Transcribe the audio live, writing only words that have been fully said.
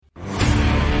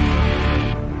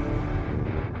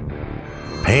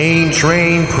Pain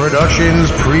Train Productions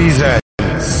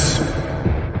presents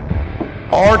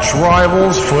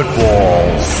Archrivals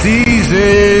Football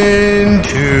Season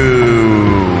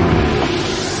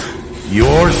 2.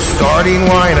 Your starting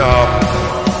lineup: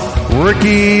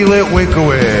 Ricky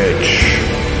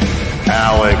Litwinkowicz,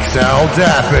 Alex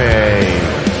Aldape,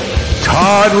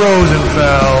 Todd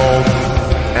Rosenfeld,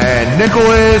 and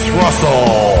Nicholas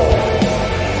Russell.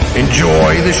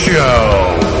 Enjoy the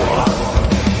show.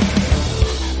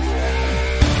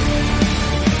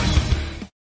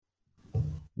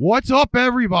 What's up,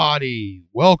 everybody?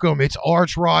 Welcome. It's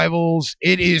Archrivals.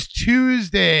 It is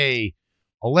Tuesday,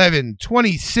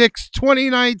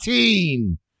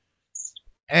 11/26/2019,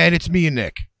 and it's me and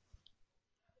Nick.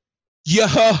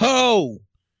 Yo,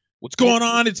 what's going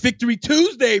on? It's Victory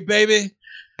Tuesday, baby.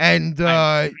 And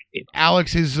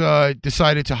Alex has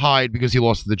decided to hide because he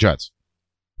lost to the Jets.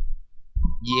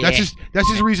 Yeah, That's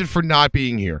his reason for not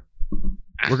being here.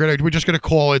 We're just gonna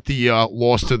call it the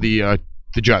loss to the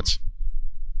Jets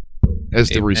as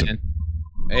the reason.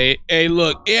 Man. Hey,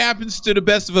 look, it happens to the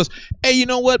best of us. Hey, you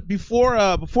know what? Before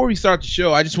we start the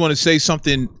show, I just want to say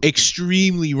something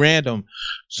extremely random.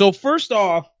 So first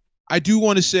off, I do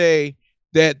want to say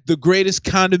that the greatest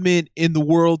condiment in the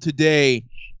world today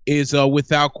is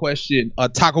without question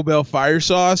Taco Bell fire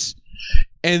sauce.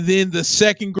 And then the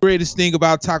second greatest thing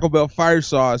about Taco Bell fire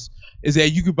sauce is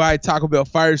that you can buy Taco Bell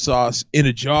fire sauce in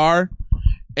a jar.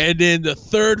 And then the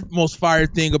third most fire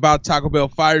thing about Taco Bell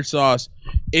fire sauce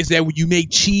is that when you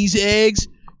make cheese eggs,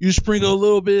 you sprinkle a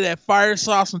little bit of that fire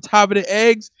sauce on top of the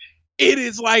eggs. It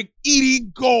is like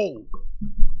eating gold.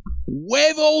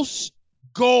 Huevos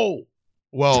gold.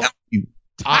 Well,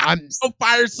 Taco Bell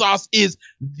fire sauce is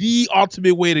the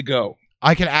ultimate way to go.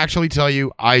 I can actually tell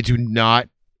you, I do not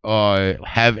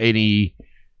have any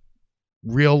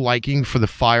real liking for the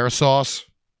fire sauce.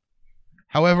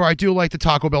 However, I do like the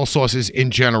Taco Bell sauces in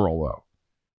general, though.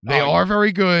 They are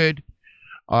very good.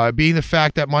 Being the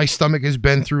fact that my stomach has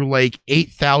been through like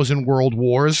 8,000 world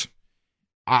wars,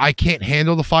 I can't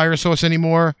handle the fire sauce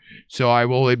anymore. So I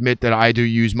will admit that I do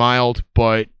use mild,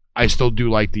 but I still do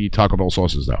like the Taco Bell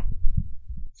sauces, though.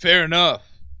 Fair enough.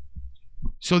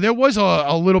 So there was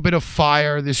a little bit of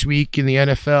fire this week in the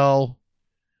NFL.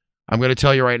 I'm going to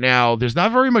tell you right now, there's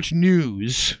not very much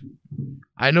news.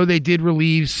 I know they did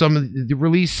release some of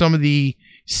the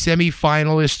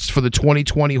semi-finalists for the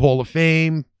 2020 Hall of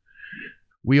Fame.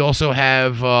 We also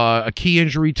have a key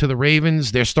injury to the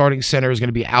Ravens. Their starting center is going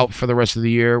to be out for the rest of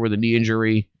the year with a knee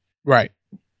injury. Right.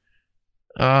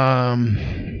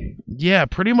 Yeah,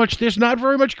 pretty much there's not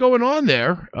very much going on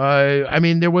there. I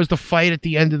mean, there was the fight at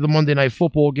the end of the Monday Night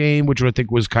Football game, which I think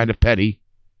was kind of petty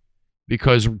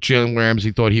because Jalen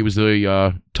Ramsey thought he was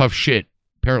the tough shit.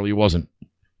 Apparently he wasn't.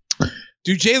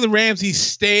 Dude, Jalen Ramsey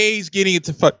stays getting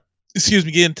into fights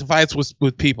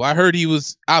with people. I heard he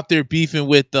was out there beefing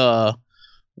with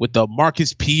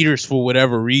Marcus Peters for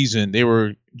whatever reason. They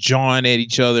were jawing at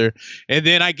each other. And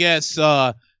then I guess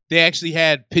they actually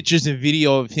had pictures and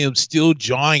video of him still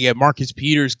jawing at Marcus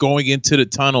Peters going into the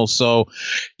tunnel. So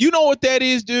you know what that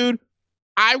is, dude?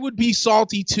 I would be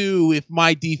salty too if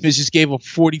my defense just gave up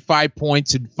 45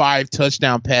 points and 5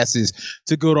 touchdown passes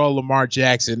to good old Lamar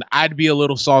Jackson. I'd be a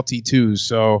little salty too.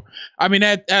 So, I mean,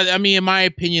 in my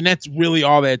opinion, that's really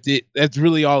all that's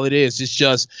really all it is. It's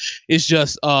just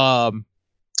Jalen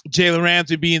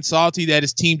Ramsey being salty that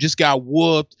his team just got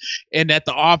whooped and that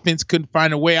the offense couldn't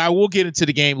find a way. I will get into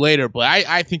the game later, but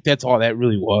I think that's all that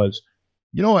really was.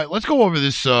 You know what? Let's go over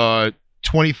this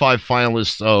 25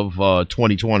 finalists of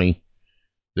 2020.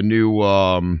 The new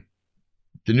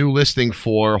listing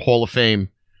for Hall of Fame.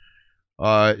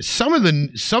 Some of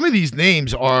these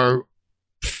names are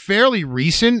fairly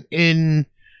recent in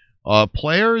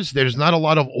players. There's not a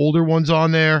lot of older ones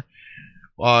on there.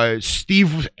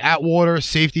 Steve Atwater,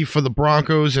 safety for the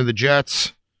Broncos and the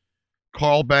Jets.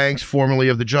 Carl Banks, formerly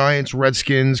of the Giants,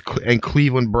 Redskins, and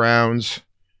Cleveland Browns.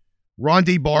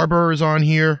 Rondé Barber is on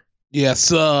here. Yes,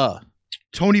 sir.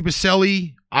 Tony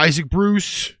Baselli, Isaac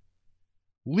Bruce.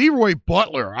 Leroy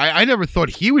Butler. I never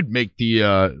thought he would make the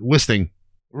listing.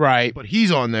 Right. But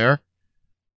he's on there.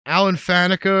 Alan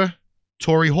Faneca,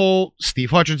 Torrey Holt, Steve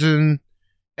Hutchinson,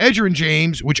 Edgerrin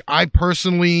James, which I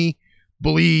personally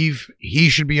believe he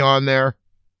should be on there.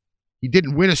 He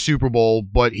didn't win a Super Bowl,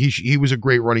 but he was a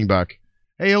great running back.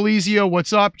 Hey, Elysia,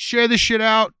 what's up? Share this shit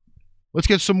out. Let's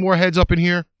get some more heads up in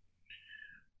here.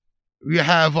 We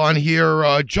have on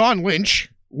here John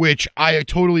Lynch, which I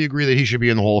totally agree that he should be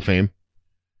in the Hall of Fame.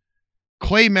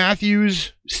 Clay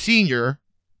Matthews Sr.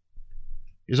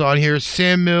 is on here.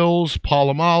 Sam Mills,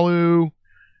 Palomalu,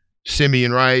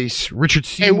 Simeon Rice, Richard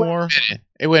Seymour.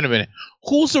 Wait a minute.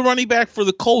 Who's the running back for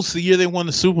the Colts the year they won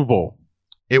the Super Bowl?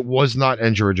 It was not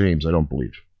Andrew James, I don't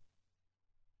believe.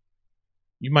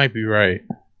 You might be right.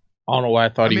 I don't know why I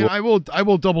thought he was. I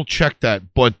will double check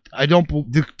that, but I don't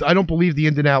believe the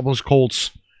Indianapolis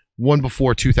Colts won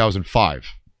before 2005.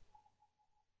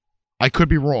 I could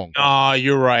be wrong.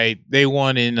 You're right. They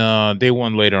won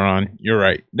later on. You're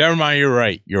right. Never mind. You're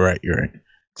right. Because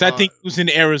I think he was in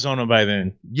Arizona by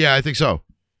then. Yeah, I think so.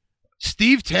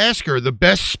 Steve Tasker, the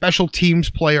best special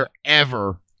teams player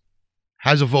ever,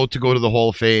 has a vote to go to the Hall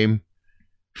of Fame.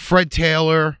 Fred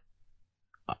Taylor,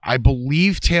 I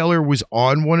believe Taylor was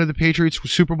on one of the Patriots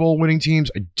Super Bowl winning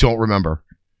teams. I don't remember.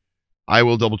 I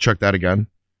will double check that again.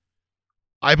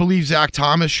 I believe Zach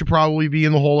Thomas should probably be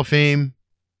in the Hall of Fame.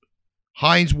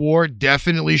 Hines Ward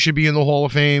definitely should be in the Hall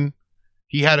of Fame.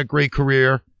 He had a great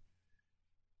career.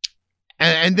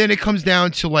 And then it comes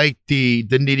down to like the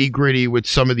nitty gritty with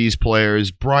some of these players.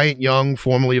 Bryant Young,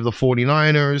 formerly of the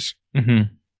 49ers.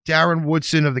 Mm-hmm. Darren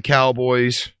Woodson of the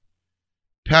Cowboys.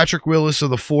 Patrick Willis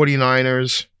of the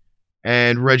 49ers.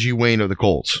 And Reggie Wayne of the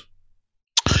Colts.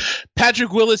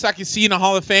 Patrick Willis, I can see in the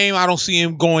Hall of Fame. I don't see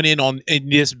him going in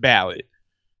this ballot.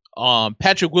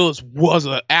 Patrick Willis was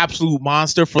an absolute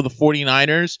monster for the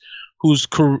 49ers, whose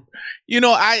career,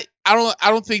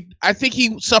 I think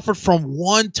he suffered from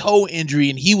one toe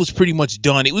injury and he was pretty much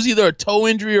done. It was either a toe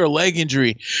injury or a leg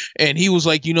injury. And he was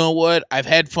like, you know what? I've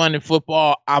had fun in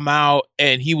football. I'm out.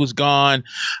 And he was gone.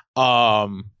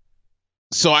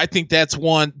 So I think that's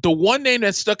one. The one name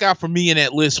that stuck out for me in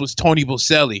that list was Tony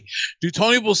Boselli. Dude,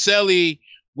 Tony Boselli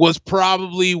was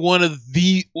probably one of,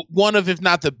 if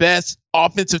not the best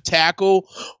offensive tackle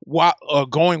while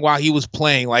he was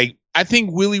playing. Like, I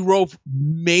think Willie Roaf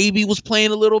maybe was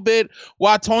playing a little bit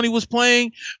while Tony was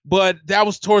playing, but that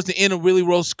was towards the end of Willie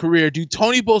Roaf's career. Dude,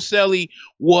 Tony Boselli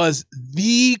was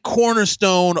the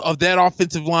cornerstone of that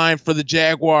offensive line for the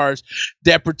Jaguars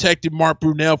that protected Mark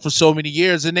Brunell for so many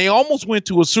years. And they almost went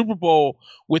to a Super Bowl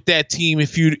with that team.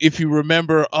 If you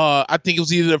remember, I think it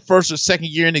was either the first or second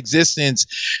year in existence.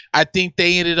 I think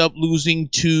they ended up losing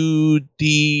to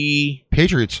the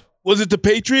Patriots. Was it the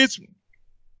Patriots?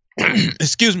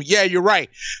 Excuse me. Yeah, you're right.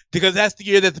 Because that's the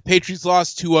year that the Patriots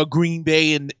lost to Green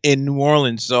Bay in New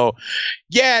Orleans. So,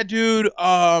 yeah, dude,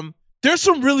 there's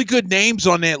some really good names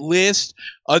on that list.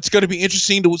 It's going to be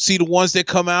interesting to see the ones that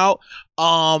come out.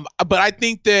 But I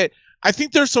think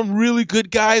there's some really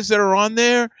good guys that are on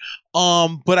there.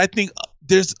 But I think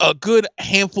there's a good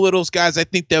handful of those guys I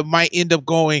think that might end up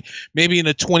going maybe in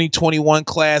the 2021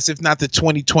 class, if not the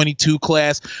 2022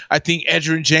 class. I think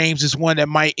Edgerrin James is one that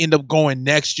might end up going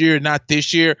next year, not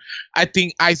this year. I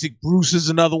think Isaac Bruce is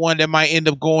another one that might end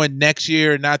up going next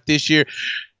year, not this year.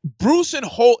 Bruce and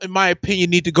Holt, in my opinion,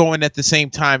 need to go in at the same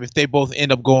time if they both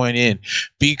end up going in.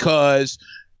 Because,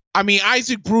 I mean,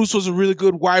 Isaac Bruce was a really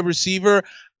good wide receiver.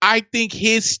 I think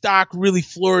his stock really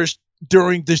flourished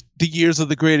during the years of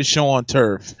the Greatest Show on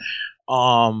Turf.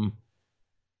 Well,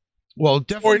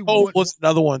 definitely was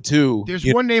another one too. There's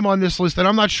one name on this list, and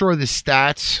I'm not sure of the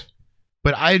stats,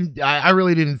 but I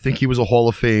really didn't think he was a Hall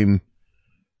of Fame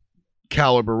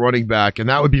caliber running back, and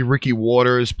that would be Ricky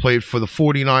Waters. Played for the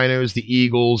 49ers, the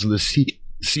Eagles, and the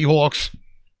Seahawks.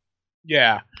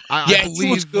 Yeah,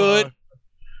 he was good.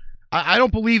 I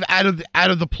don't believe out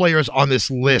of the players on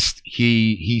this list,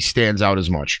 he stands out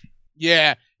as much.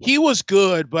 Yeah, he was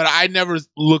good, but I never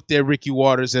looked at Ricky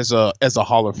Waters as a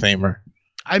Hall of Famer.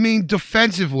 I mean,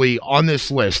 defensively on this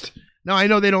list. Now, I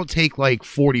know they don't take like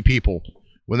 40 people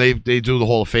when they do the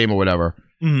Hall of Fame or whatever.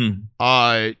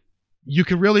 Mm. You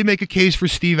could really make a case for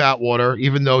Steve Atwater,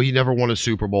 even though he never won a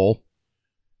Super Bowl.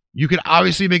 You could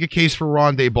obviously make a case for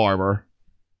Rondé Barber,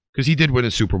 because he did win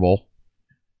a Super Bowl.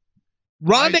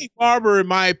 Rondé Barber, in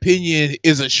my opinion,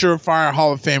 is a surefire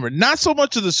Hall of Famer. Not so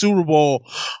much of the Super Bowl,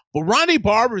 but Rondé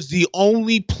Barber is the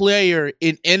only player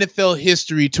in NFL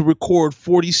history to record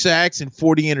 40 sacks and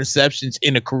 40 interceptions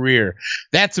in a career.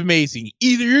 That's amazing.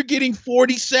 Either you're getting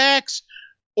 40 sacks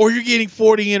or you're getting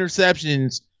 40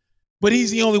 interceptions, but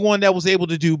he's the only one that was able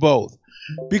to do both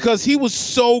because he was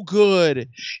so good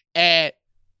at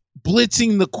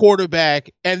blitzing the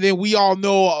quarterback, and then we all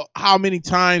know how many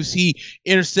times he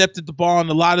intercepted the ball, and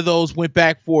a lot of those went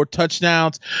back for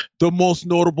touchdowns. The most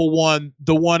notable one,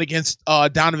 the one against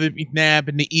Donovan McNabb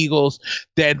and the Eagles,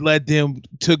 that led them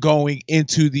to going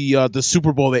into the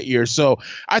Super Bowl that year. So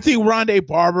I think Rondé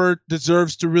Barber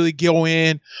deserves to really go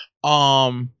in.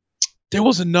 There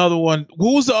was another one.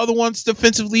 Who was the other one's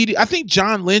defensive lead? I think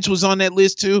John Lynch was on that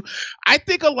list too. I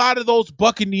think a lot of those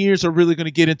Buccaneers are really going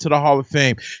to get into the Hall of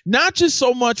Fame. Not just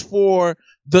so much for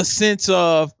the sense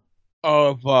of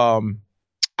I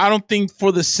I don't think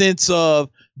for the sense of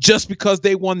just because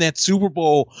they won that Super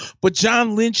Bowl, but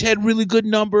John Lynch had really good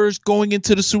numbers going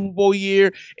into the Super Bowl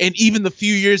year, and even the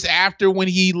few years after when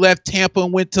he left Tampa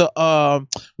and went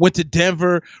to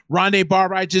Denver. Rondé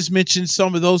Barber, I just mentioned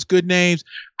some of those good names.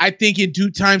 I think in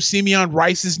due time, Simeon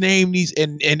Rice's name needs,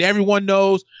 and everyone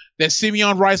knows that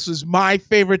Simeon Rice was my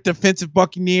favorite defensive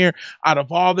Buccaneer out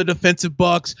of all the defensive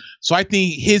Bucks. So I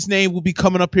think his name will be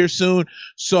coming up here soon.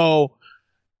 So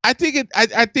I think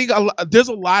there's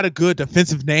a lot of good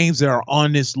defensive names that are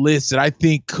on this list that I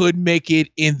think could make it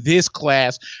in this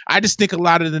class. I just think a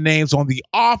lot of the names on the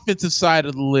offensive side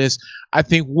of the list, I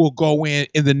think will go in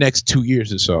the next 2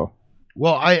 years or so.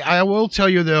 Well, I will tell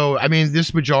you though, I mean,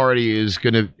 this majority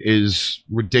is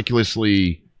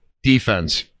ridiculously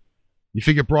defense. You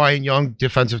figure Brian Young,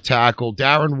 defensive tackle,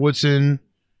 Darren Woodson,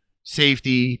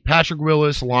 safety, Patrick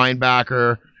Willis,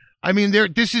 linebacker. I mean,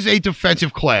 this is a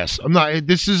defensive class. And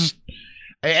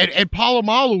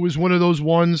Palomalu is one of those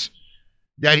ones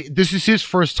that this is his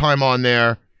first time on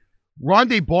there.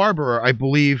 Rondé Barber, I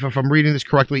believe, if I'm reading this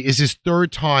correctly, is his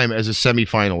third time as a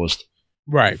semifinalist,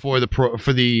 right, for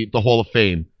the Hall of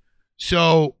Fame.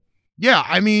 So, yeah,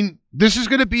 I mean, this is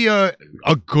going to be a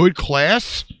good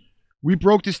class. We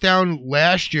broke this down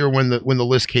last year when the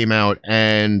list came out,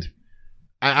 and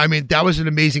I mean, that was an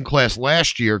amazing class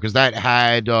last year because that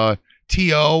had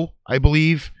T.O., I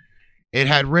believe. It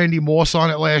had Randy Moss on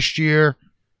it last year.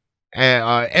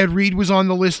 Ed Reed was on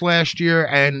the list last year,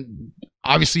 and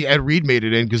obviously Ed Reed made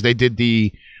it in because they did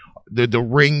the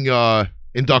ring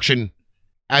induction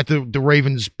at the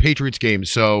Ravens-Patriots game.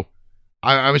 So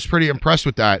I was pretty impressed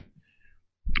with that.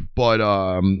 But,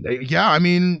 yeah, I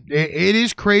mean, it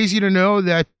is crazy to know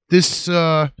that this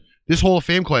Hall of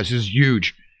Fame class is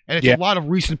huge. And it's a lot of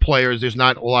recent players. There's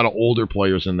not a lot of older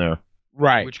players in there.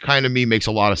 Right. Which kind of makes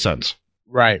a lot of sense.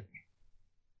 Right.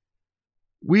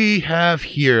 We have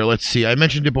here, let's see, I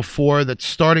mentioned it before, that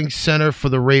starting center for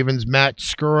the Ravens, Matt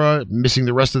Skura, missing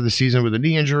the rest of the season with a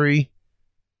knee injury.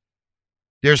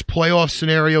 There's playoff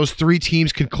scenarios. 3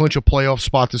 teams can clinch a playoff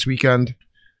spot this weekend.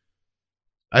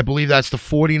 I believe that's the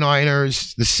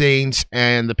 49ers, the Saints,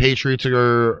 and the Patriots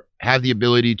have the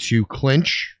ability to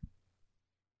clinch.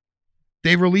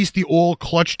 They released the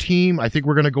all-clutch team. I think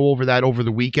we're going to go over that over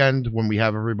the weekend when we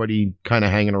have everybody kind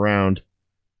of hanging around.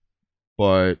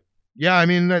 But, yeah, I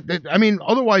mean,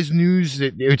 otherwise news,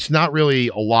 it's not really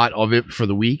a lot of it for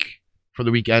the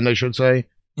weekend, I should say.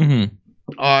 Mm-hmm.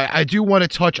 I do want to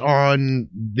touch on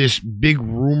this big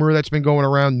rumor that's been going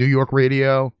around New York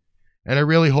radio, and I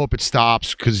really hope it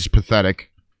stops because it's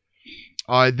pathetic.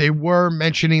 They were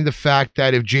mentioning the fact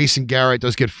that if Jason Garrett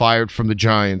does get fired from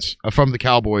the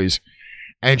Cowboys,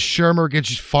 and Shermer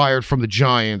gets fired from the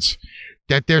Giants,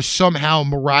 that they're somehow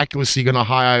miraculously going to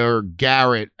hire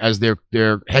Garrett as their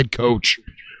head coach.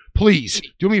 Please,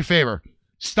 do me a favor.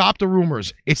 Stop the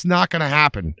rumors. It's not going to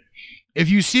happen. If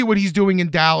you see what he's doing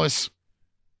in Dallas,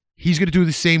 he's going to do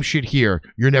the same shit here.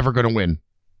 You're never going to win.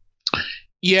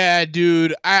 Yeah,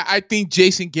 dude. I think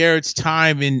Jason Garrett's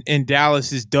time in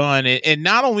Dallas is done. And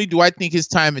not only do I think his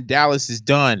time in Dallas is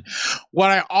done, what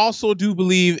I also do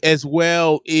believe as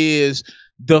well is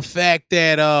the fact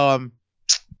that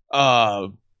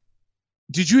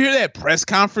did you hear that press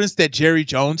conference that Jerry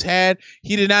Jones had?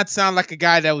 He did not sound like a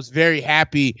guy that was very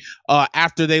happy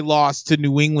after they lost to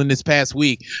New England this past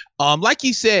week. Like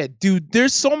he said, dude,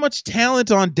 there's so much talent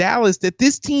on Dallas that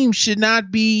this team should not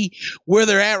be where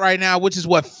they're at right now, which is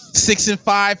what, 6-5,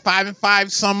 5-5,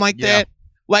 something like that.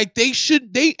 Like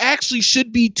they actually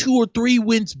should be 2 or 3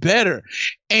 wins better.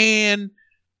 And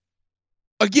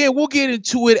again, we'll get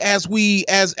into it as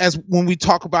when we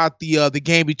talk about the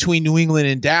game between New England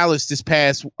and Dallas this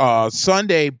past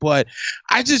Sunday. But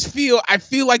I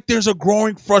feel like there's a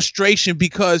growing frustration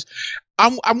because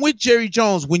I'm with Jerry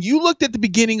Jones. When you looked at the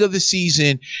beginning of the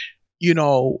season, you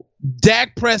know,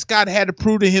 Dak Prescott had to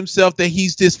prove to himself that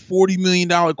he's this $40 million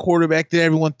quarterback that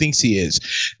everyone thinks he is.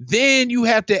 Then you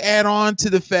have to add on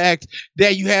to the fact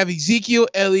that you have Ezekiel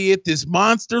Elliott, this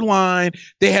monster line.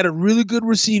 They had a really good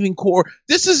receiving core.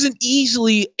 This isn't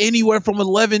easily anywhere from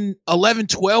 11,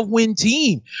 12 win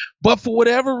team. But for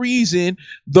whatever reason,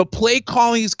 the play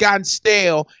calling has gotten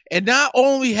stale. And not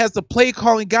only has the play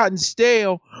calling gotten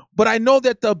stale, but I know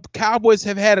that the Cowboys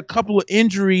have had a couple of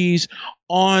injuries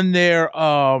on their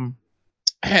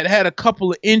had a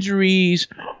couple of injuries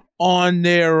on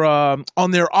their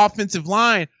offensive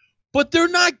line, but they're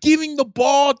not giving the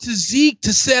ball to Zeke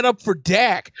to set up for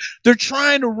Dak. They're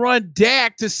trying to run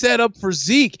Dak to set up for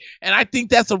Zeke, and I think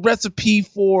that's a recipe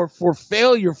for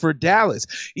failure for Dallas.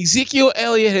 Ezekiel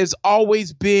Elliott has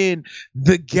always been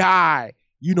the guy,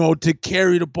 you know, to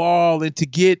carry the ball and to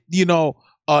get, you know,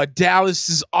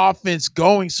 Dallas's offense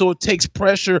going, so it takes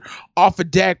pressure off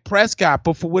of Dak Prescott.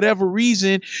 But for whatever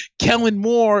reason, Kellen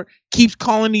Moore keeps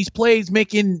calling these plays,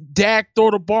 making Dak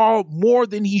throw the ball more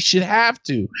than he should have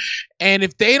to. And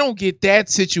if they don't get that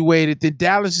situated, then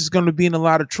Dallas is going to be in a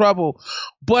lot of trouble.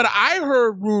 But I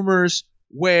heard rumors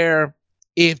where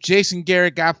if Jason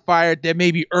Garrett got fired, that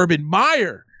maybe Urban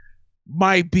Meyer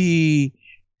might be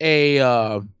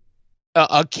a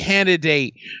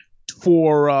candidate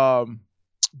for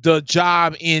the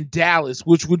job in Dallas,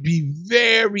 which would be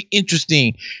very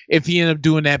interesting if he ended up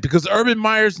doing that, because Urban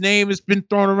Meyer's name has been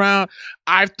thrown around.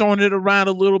 I've thrown it around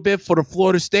a little bit for the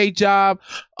Florida State job.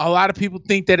 A lot of people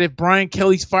think that if Brian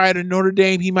Kelly's fired at Notre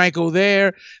Dame, he might go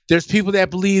there. There's people that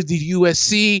believe the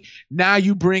USC. Now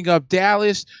you bring up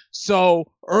Dallas.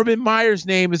 So Urban Meyer's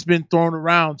name has been thrown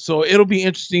around. So it'll be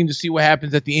interesting to see what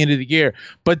happens at the end of the year.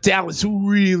 But Dallas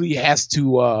really has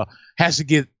to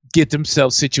get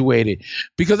themselves situated,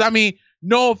 because I mean,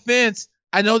 no offense,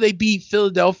 I know they beat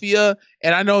Philadelphia,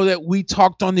 and I know that we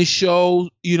talked on this show,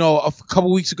 a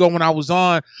couple weeks ago when I was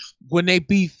on, when they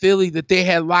beat Philly, that they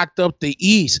had locked up the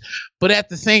East, but at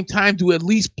the same time, do at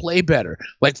least play better.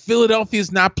 Like, Philadelphia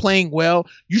is not playing well.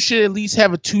 You should at least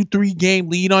have a 2-3 game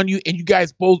lead on you, and you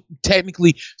guys both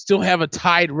technically still have a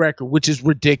tied record, which is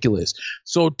ridiculous.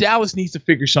 So Dallas needs to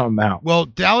figure something out. Well,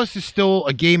 Dallas is still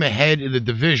a game ahead in the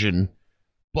division.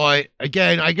 But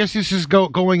again, I guess this is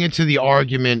going into the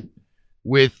argument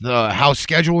with how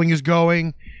scheduling is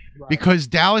going, right, because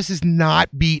Dallas has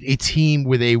not beat a team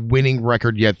with a winning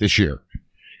record yet this year.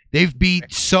 They've beat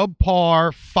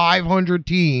subpar 500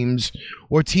 teams,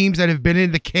 or teams that have been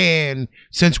in the can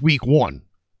since week 1.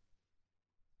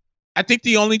 I think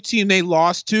the only team they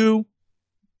lost to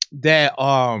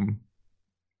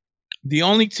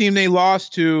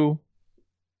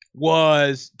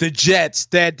was the Jets,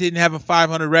 that didn't have a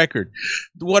 500 record.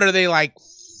 What are they, like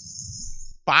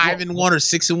 5-1 or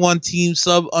 6-1 teams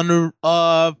sub under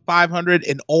 500,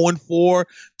 and 0-4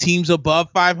 teams above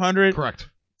 500? Correct.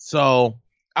 So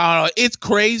I don't know. It's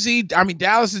crazy. I mean,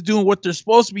 Dallas is doing what they're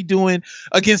supposed to be doing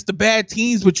against the bad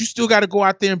teams, but you still got to go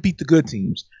out there and beat the good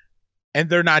teams, and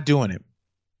they're not doing it.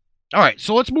 All right,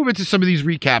 so let's move into some of these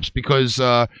recaps, because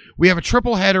we have a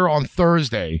triple header on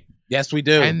Thursday. Yes, we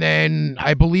do. And then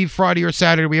I believe Friday or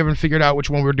Saturday, we haven't figured out which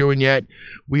one we're doing yet.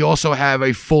 We also have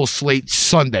a full slate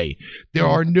Sunday. There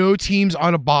are no teams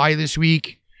on a bye this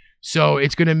week, so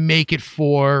it's going to make it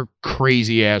for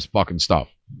crazy-ass fucking stuff.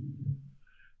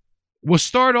 We'll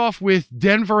start off with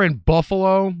Denver and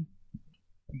Buffalo.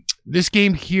 This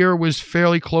game here was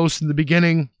fairly close in the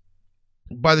beginning.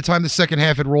 By the time the second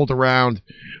half had rolled around,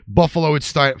 Buffalo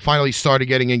had finally started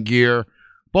getting in gear.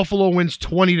 Buffalo wins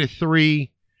 20-3.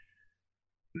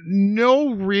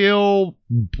 No real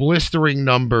blistering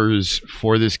numbers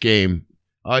for this game.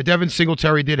 Devin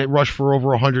Singletary did rush for over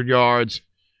 100 yards.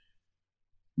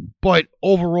 But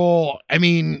overall, I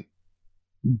mean,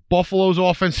 Buffalo's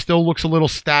offense still looks a little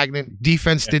stagnant.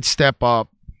 Defense did step up.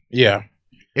 Yeah.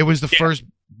 It was the first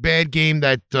bad game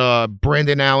that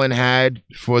Brandon Allen had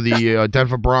for the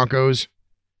Denver Broncos.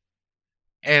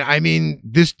 And, I mean,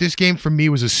 this game for me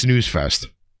was a snooze fest.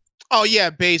 Oh, yeah,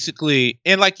 basically.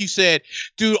 And like you said,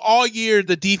 dude, all year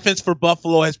the defense for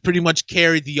Buffalo has pretty much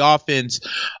carried the offense.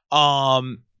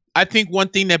 I think one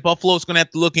thing that Buffalo is going to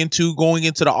have to look into going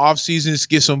into the offseason is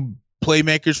get some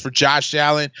playmakers for Josh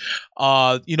Allen,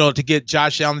 to get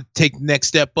Josh Allen to take the next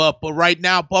step up. But right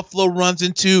now, Buffalo runs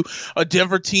into a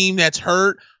Denver team that's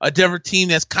hurt, a Denver team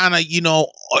that's kind of,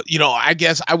 I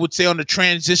guess I would say on the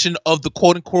transition of the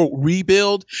quote unquote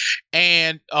rebuild,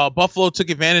 and Buffalo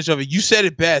took advantage of it. You said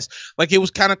it best. Like, it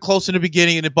was kind of close in the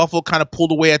beginning, and then Buffalo kind of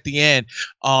pulled away at the end.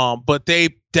 But they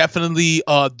definitely,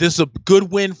 this is a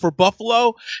good win for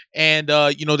Buffalo, and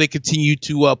they continue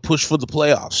to push for the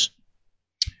playoffs.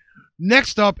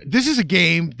 Next up, this is a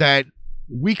game that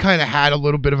we kind of had a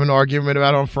little bit of an argument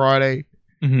about on Friday.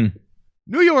 Mm-hmm.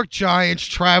 New York Giants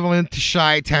traveling to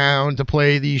Chi-Town to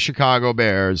play the Chicago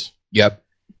Bears. Yep.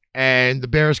 And the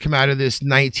Bears come out of this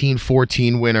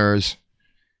 19-14 winners.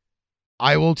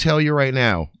 I will tell you right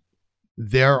now,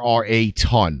 there are a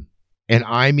ton, and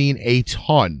I mean a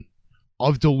ton,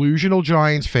 of delusional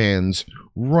Giants fans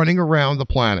running around the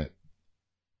planet.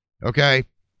 Okay?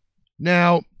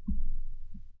 Now,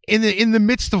 in the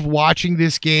midst of watching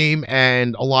this game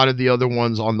and a lot of the other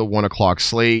ones on the 1 o'clock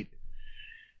slate,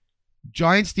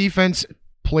 Giants defense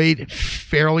played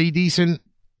fairly decent,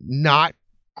 not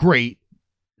great.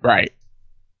 Right.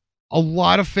 A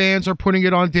lot of fans are putting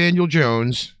it on Daniel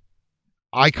Jones.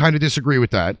 I kind of disagree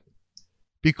with that,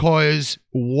 because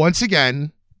once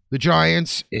again, the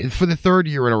Giants, for the third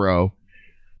year in a row,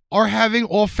 are having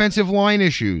offensive line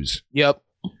issues. Yep.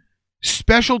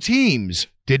 Special teams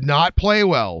did not play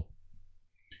well.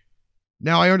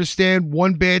 Now, I understand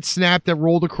one bad snap that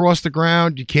rolled across the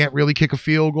ground. You can't really kick a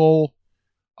field goal.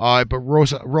 But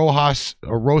Rosas,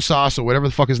 or whatever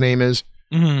the fuck his name is,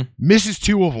 misses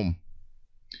 2 of them.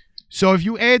 So if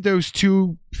you add those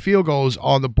 2 field goals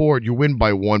on the board, you win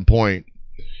by 1 point.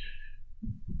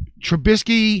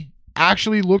 Trubisky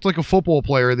actually looked like a football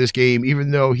player in this game,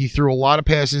 even though he threw a lot of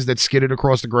passes that skidded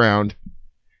across the ground.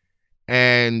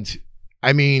 And,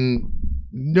 I mean,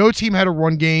 no team had a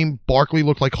run game. Barkley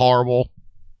looked like horrible,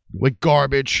 like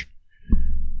garbage.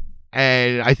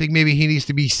 And I think maybe he needs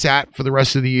to be sat for the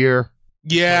rest of the year.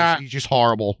 Yeah. He's just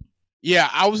horrible. Yeah,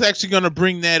 I was actually going to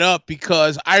bring that up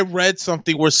because I read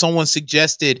something where someone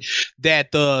suggested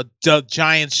that the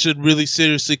Giants should really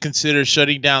seriously consider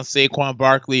shutting down Saquon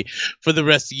Barkley for the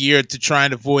rest of the year to try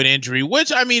and avoid injury,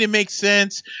 which, I mean, it makes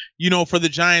sense, for the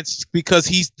Giants because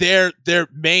he's their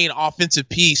main offensive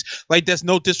piece. Like, that's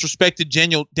no disrespect to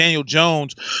Daniel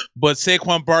Jones, but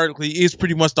Saquon Barkley is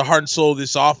pretty much the heart and soul of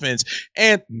this offense.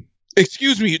 And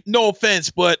excuse me, no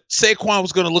offense, but Saquon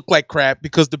was going to look like crap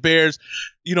because the Bears,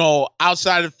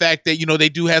 outside of the fact that, they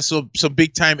do have some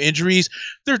big time injuries,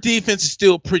 their defense is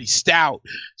still pretty stout.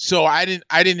 So I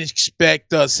didn't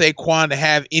expect Saquon to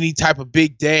have any type of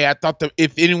big day. I thought that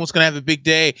if anyone's going to have a big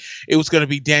day, it was going to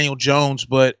be Daniel Jones.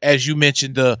 But as you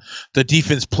mentioned, the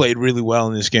defense played really well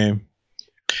in this game.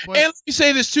 And let me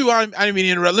say this too. I didn't mean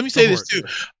to interrupt. Let me say this too.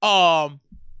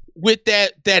 With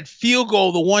that field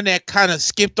goal, the one that kind of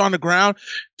skipped on the ground,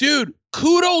 dude,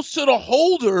 kudos to the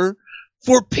holder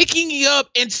for picking it up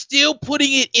and still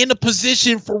putting it in a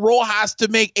position for Rojas to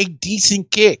make a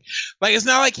decent kick. Like, it's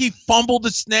not like he fumbled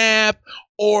the snap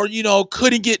or,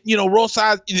 couldn't get,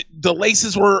 Rojas, the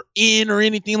laces were in or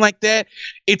anything like that.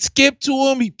 It skipped to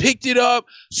him. He picked it up,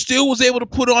 still was able to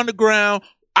put it on the ground.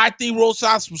 I think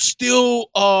Rosas was still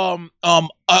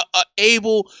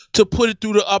able to put it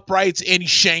through the uprights, and he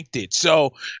shanked it.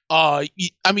 So,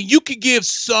 you could give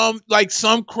some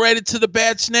credit to the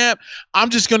bad snap. I'm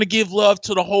just going to give love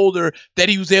to the holder that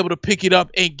he was able to pick it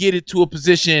up and get it to a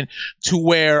position to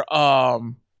where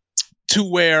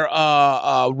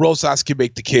Rosas can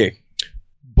make the kick.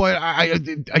 But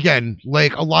again,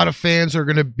 like, a lot of fans are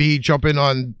going to be jumping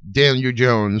on Daniel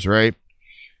Jones, right?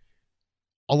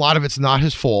 A lot of it's not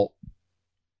his fault.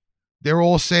 They're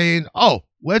all saying, oh,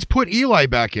 let's put Eli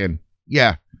back in.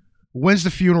 Yeah. When's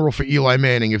the funeral for Eli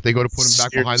Manning if they go to put him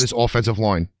back behind this offensive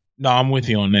line? No, I'm with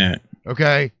you on that.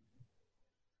 Okay?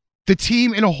 The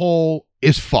team in a whole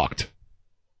is fucked.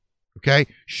 Okay?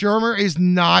 Shermer is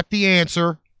not the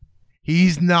answer.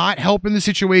 He's not helping the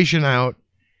situation out.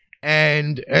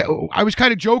 And I was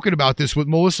kind of joking about this with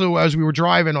Melissa as we were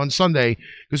driving on Sunday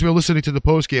because we were listening to the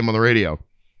postgame on the radio.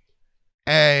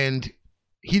 And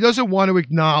he doesn't want to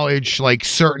acknowledge, like,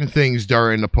 certain things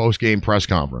during the post-game press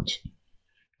conference.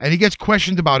 And he gets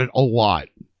questioned about it a lot.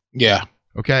 Yeah.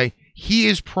 Okay? He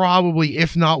is probably,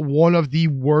 if not one of the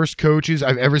worst coaches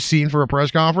I've ever seen for a press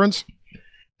conference.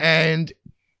 And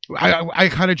I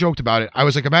kind of joked about it. I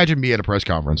was like, imagine me at a press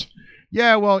conference.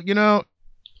 Yeah, well,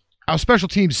 our special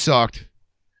teams sucked.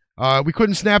 We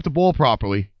couldn't snap the ball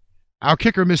properly. Our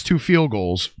kicker missed 2 field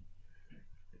goals.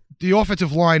 The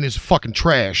offensive line is fucking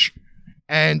trash.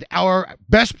 And our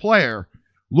best player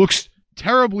looks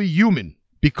terribly human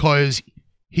because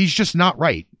he's just not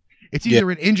right. It's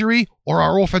either an injury or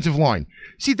our offensive line.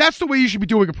 See, that's the way you should be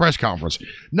doing a press conference.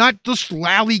 Not just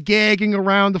lollygagging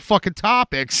around the fucking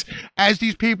topics as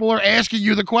these people are asking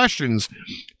you the questions.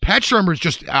 Pat Shurmur's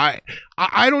just... I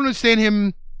don't understand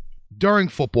him during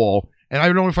football, and I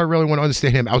don't know if I really want to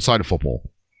understand him outside of football.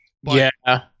 But,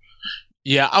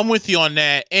 Yeah, I'm with you on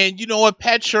that. And you know what?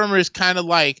 Pat Shurmur is kind of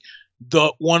like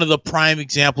one of the prime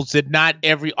examples that not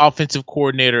every offensive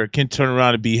coordinator can turn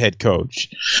around and be head coach.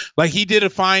 Like, he did a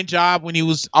fine job when he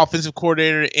was offensive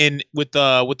coordinator with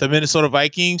the Minnesota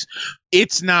Vikings.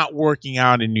 It's not working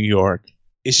out in New York.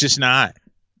 It's just not.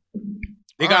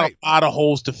 They got a lot of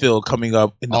holes to fill coming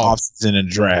up in the offseason and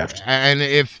draft.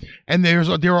 And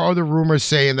there are other rumors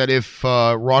saying that if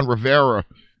Ron Rivera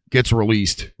gets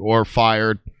released or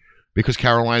fired because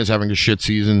Carolina's having a shit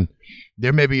season,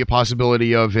 there may be a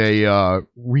possibility of a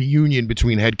reunion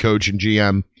between head coach and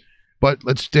GM. But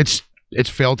it's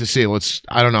failed to see.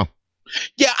 I don't know.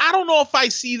 Yeah, I don't know if I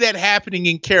see that happening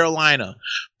in Carolina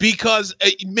because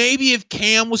maybe if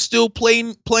Cam was still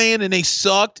playing and they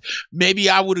sucked, maybe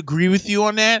I would agree with you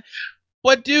on that.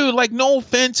 But dude, like, no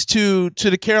offense to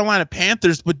the Carolina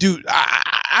Panthers, but dude,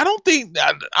 I don't think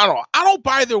I don't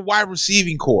buy their wide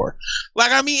receiving core.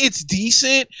 Like, I mean, it's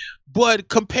decent, but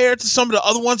compared to some of the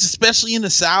other ones, especially in the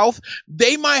South,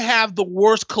 they might have the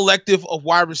worst collective of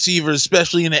wide receivers,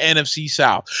 especially in the NFC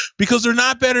South, because they're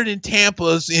not better than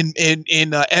Tampa's in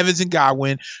Evans and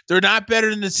Godwin. They're not better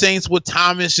than the Saints with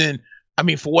Thomas and, I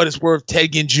mean, for what it's worth,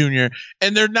 Ted Ginn Jr.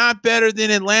 And they're not better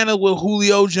than Atlanta with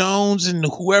Julio Jones and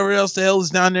whoever else the hell is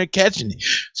down there catching it.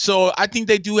 So I think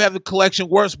they do have the collection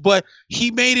worse, but he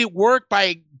made it work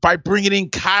by bringing in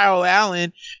Kyle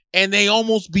Allen, and they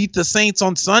almost beat the Saints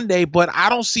on Sunday. But I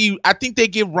think they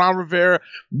give Ron Rivera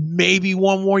maybe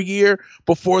one more year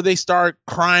before they start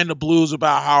crying the blues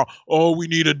about how, oh, we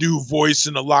need a new voice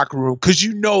in the locker room, because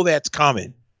you know that's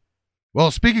coming.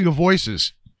 Well, speaking of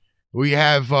voices, we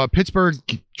have Pittsburgh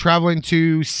traveling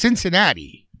to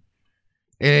Cincinnati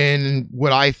in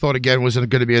what I thought, again, was going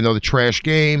to be another trash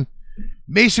game.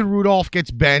 Mason Rudolph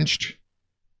gets benched.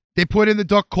 They put in the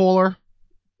duck caller,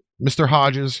 Mr.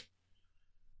 Hodges.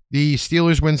 The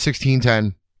Steelers win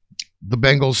 16-10. The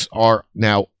Bengals are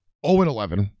now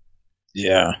 0-11.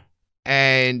 Yeah.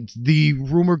 And the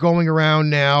rumor going around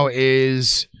now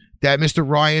is that Mr.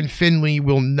 Ryan Finley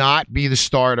will not be the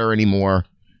starter anymore.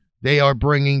 They are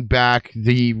bringing back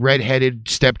the redheaded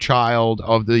stepchild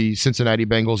of the Cincinnati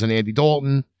Bengals and Andy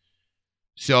Dalton.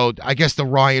 So I guess the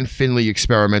Ryan Finley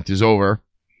experiment is over.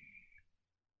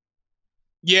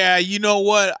 Yeah, you know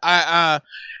what? I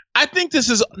think this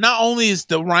is not only is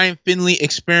the Ryan Finley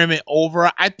experiment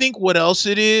over, I think what else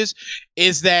it is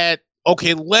that,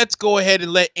 okay, let's go ahead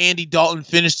and let Andy Dalton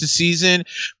finish the season,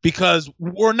 because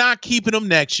we're not keeping him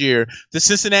next year. The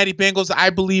Cincinnati Bengals, I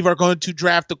believe, are going to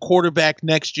draft a quarterback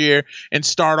next year and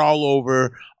start all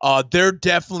over. They're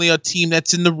definitely a team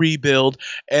that's in the rebuild.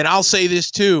 And I'll say this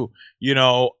too,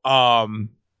 Andy's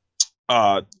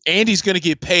going to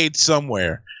get paid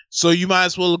somewhere. So you might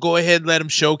as well go ahead and let him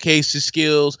showcase his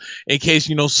skills in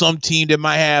case, some team that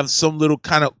might have some little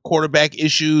kind of quarterback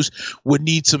issues would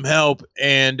need some help.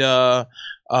 And,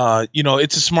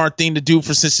 it's a smart thing to do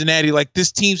for Cincinnati. Like,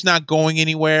 this team's not going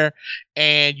anywhere,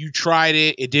 and you tried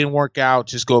it. It didn't work out.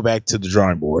 Just go back to the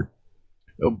drawing board.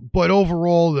 But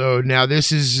overall, though, now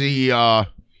this is they're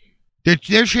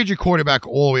changing quarterback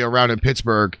all the way around in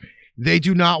Pittsburgh. They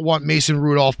do not want Mason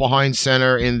Rudolph behind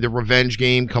center in the revenge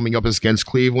game coming up against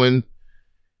Cleveland.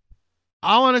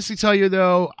 I'll honestly tell you,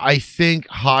 though, I think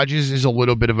Hodges is a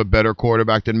little bit of a better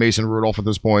quarterback than Mason Rudolph at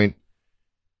this point.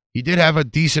 He did have a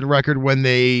decent record when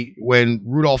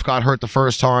Rudolph got hurt the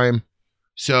first time.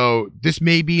 So this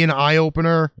may be an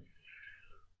eye-opener,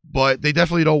 but they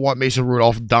definitely don't want Mason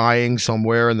Rudolph dying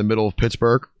somewhere in the middle of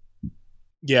Pittsburgh.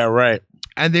 Yeah, right.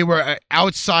 And they were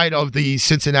outside of the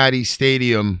Cincinnati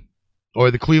Stadium, or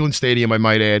the Cleveland Stadium, I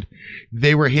might add.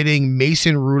 They were hitting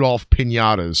Mason Rudolph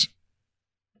piñatas.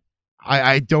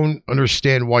 I don't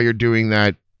understand why you're doing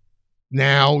that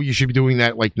now. You should be doing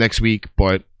that like next week,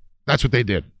 but that's what they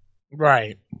did.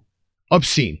 Right.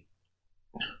 Obscene.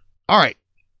 All right.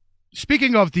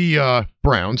 Speaking of the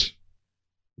Browns,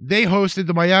 they hosted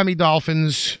the Miami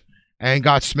Dolphins and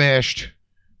got smashed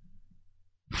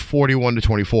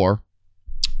 41-24.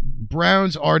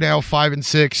 Browns are now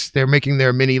 5-6. They're making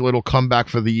their mini little comeback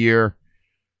for the year.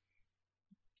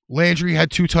 Landry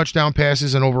had 2 touchdown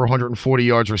passes and over 140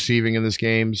 yards receiving in this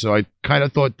game, so I kind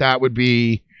of thought that would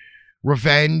be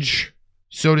revenge,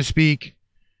 so to speak.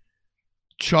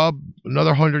 Chubb,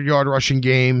 another 100-yard rushing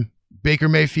game. Baker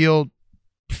Mayfield,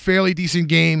 fairly decent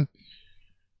game,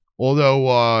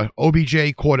 although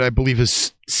OBJ caught, I believe,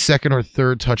 his second or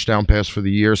third touchdown pass for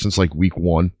the year since like week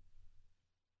 1.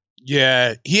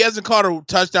 Yeah, he hasn't caught a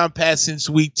touchdown pass since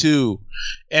week 2.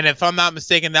 And if I'm not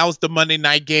mistaken, that was the Monday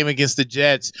night game against the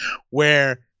Jets,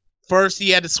 where first he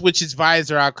had to switch his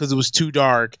visor out because it was too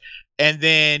dark. And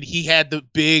then he had the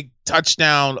big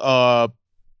touchdown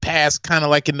pass kind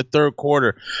of like in the third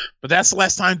quarter. But that's the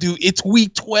last time, dude. It's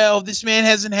week 12. This man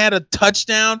hasn't had a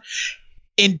touchdown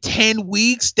in 10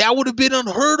 weeks. That would have been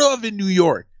unheard of in New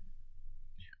York.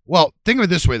 Well, think of it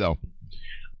this way, though.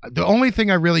 The only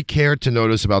thing I really cared to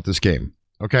notice about this game,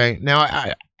 okay?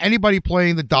 Now, anybody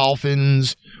playing the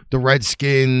Dolphins, the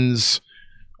Redskins,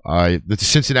 the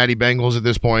Cincinnati Bengals at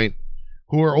this point,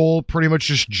 who are all pretty much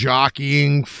just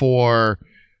jockeying for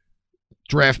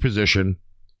draft position,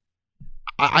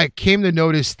 I came to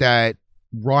notice that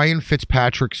Ryan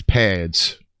Fitzpatrick's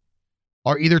pads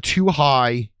are either too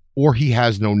high or he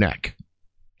has no neck.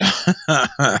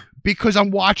 Because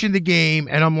I'm watching the game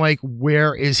and I'm like,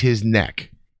 where is his neck?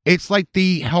 It's like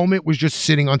the helmet was just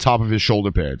sitting on top of his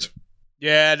shoulder pads.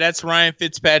 Yeah, that's Ryan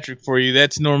Fitzpatrick for you.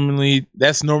 That's normally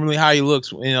how he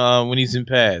looks when he's in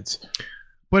pads.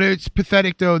 But it's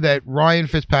pathetic, though, that Ryan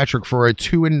Fitzpatrick, for a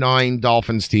 2-9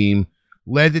 Dolphins team,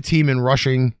 led the team in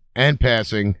rushing and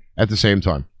passing at the same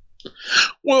time.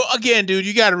 Well, again, dude,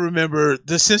 you got to remember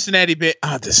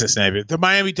the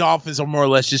Miami Dolphins are more or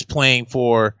less just playing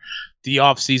for the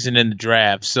offseason and the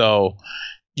draft. So,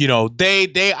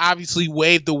 they obviously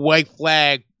waved the white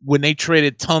flag when they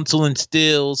traded Tunsil and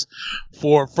Stills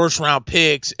for first round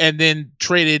picks and then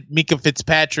traded Minka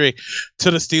Fitzpatrick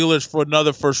to the Steelers for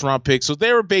another first round pick. So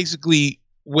they were basically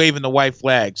waving the white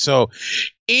flag. So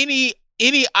any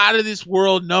out of this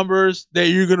world numbers that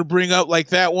you're going to bring up like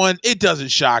that one, it doesn't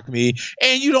shock me.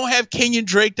 And you don't have Kenyon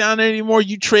Drake down there anymore.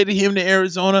 You traded him to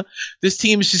Arizona. This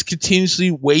team is just continuously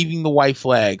waving the white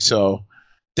flag. So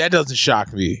that doesn't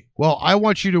shock me. Well, I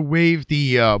want you to wave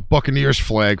the Buccaneers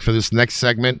flag for this next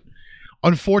segment.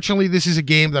 Unfortunately, this is a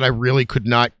game that I really could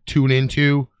not tune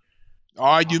into.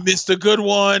 Oh, you missed a good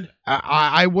one.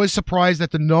 I was surprised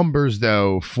at the numbers,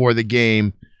 though, for the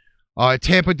game.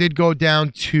 Tampa did go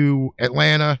down to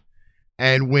Atlanta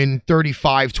and win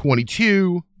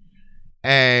 35-22.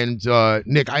 And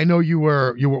Nick, I know you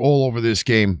were all over this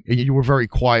game, and you were very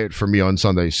quiet for me on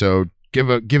Sunday. So give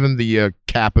him the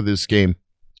cap of this game.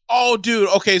 Oh, dude.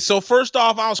 Okay, so first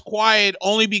off, I was quiet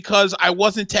only because I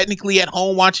wasn't technically at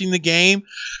home watching the game.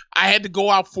 I had to go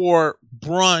out for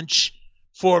brunch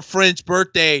for a friend's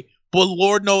birthday. But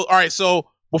Lord knows. All right, so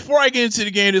before I get into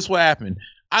the game, this is what happened.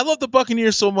 I love the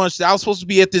Buccaneers so much that I was supposed to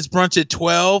be at this brunch at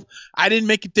 12. I didn't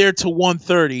make it there till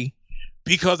 1:30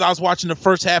 because I was watching the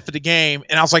first half of the game,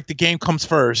 and I was like, the game comes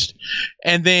first.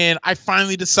 And then I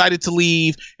finally decided to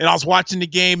leave, and I was watching the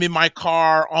game in my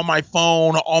car, on my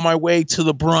phone, on my way to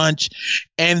the brunch.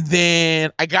 And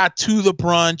then I got to the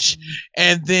brunch,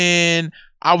 and then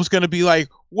I was going to be like,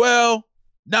 well,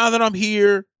 now that I'm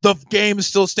here, the game is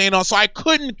still staying on. So I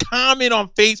couldn't comment on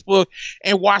Facebook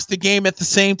and watch the game at the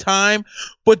same time.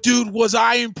 But, dude, was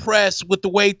I impressed with the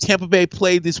way Tampa Bay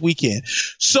played this weekend.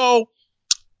 So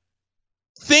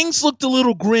things looked a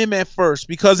little grim at first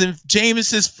because in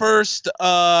Jameis's first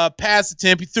pass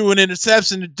attempt, he threw an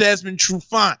interception to Desmond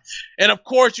Trufant. And, of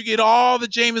course, you get all the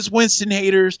Jameis Winston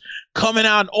haters coming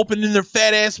out and opening their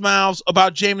fat-ass mouths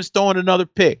about Jameis throwing another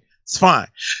pick. It's fine.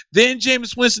 Then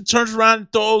Jameis Winston turns around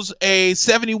and throws a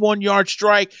 71-yard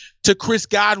strike to Chris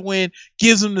Godwin,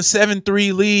 gives him the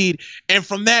 7-3 lead. And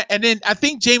from that, and then I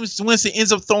think Jameis Winston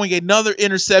ends up throwing another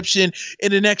interception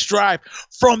in the next drive.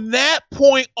 From that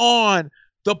point on,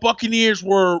 the Buccaneers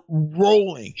were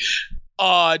rolling.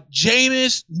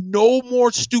 Jameis, no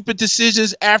more stupid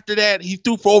decisions after that. He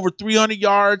threw for over 300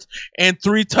 yards and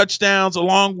 3 touchdowns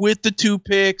along with the 2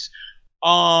 picks.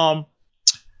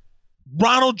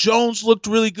 Ronald Jones looked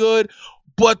really good,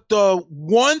 but the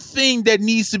one thing that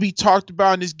needs to be talked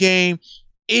about in this game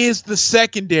is the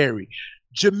secondary.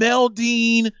 Jamel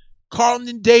Dean,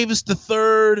 Carlton Davis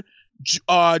III,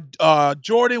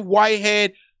 Jordan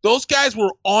Whitehead, those guys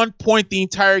were on point the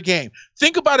entire game.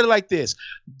 Think about it like this.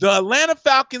 The Atlanta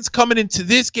Falcons coming into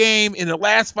this game in the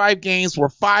last 5 games were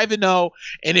 5-0,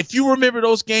 and if you remember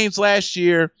those games last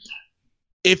year,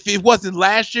 if it wasn't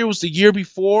last year, it was the year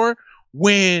before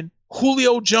when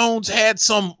Julio Jones had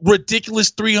some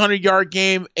ridiculous 300-yard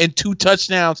game and 2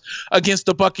 touchdowns against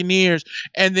the Buccaneers,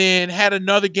 and then had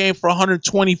another game for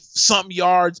 120-something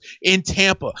yards in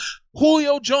Tampa.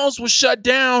 Julio Jones was shut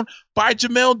down by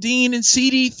Jamel Dean and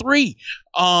CD3.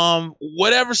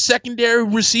 Whatever secondary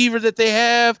receiver that they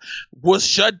have was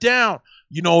shut down.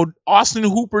 Austin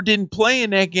Hooper didn't play in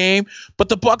that game, but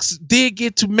the Bucs did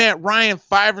get to Matt Ryan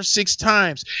 5 or 6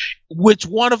 times, which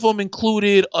one of them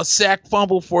included a sack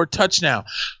fumble for a touchdown.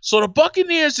 So the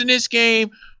Buccaneers in this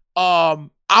game, I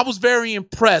was very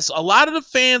impressed. A lot of the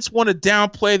fans want to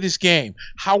downplay this game.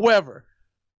 However,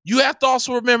 you have to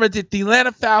also remember that the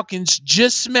Atlanta Falcons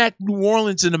just smacked New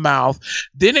Orleans in the mouth.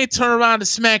 Then they turn around and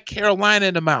smack Carolina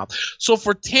in the mouth. So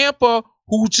for Tampa,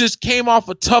 who just came off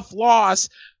a tough loss,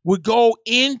 would go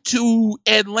into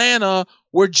Atlanta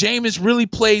where Jameis really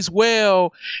plays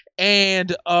well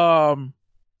and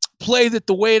played it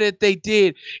the way that they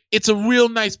did. It's a real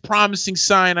nice promising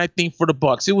sign, I think, for the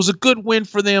Bucs. It was a good win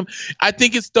for them. I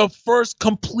think it's the first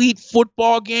complete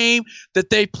football game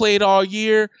that they played all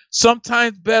year.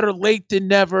 Sometimes better late than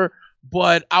never,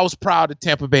 but I was proud of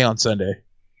Tampa Bay on Sunday.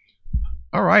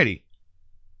 All righty.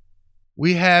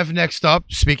 We have next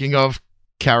up, speaking of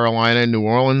Carolina and New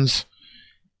Orleans,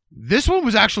 this one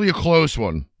was actually a close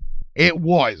one. It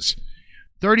was.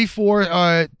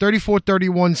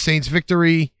 34-31 Saints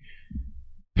victory.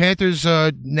 Panthers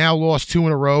now lost 2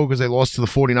 in a row because they lost to the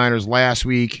 49ers last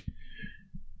week.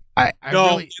 They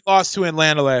lost to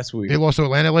Atlanta last week. They lost to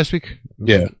Atlanta last week?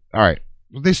 Yeah. All right.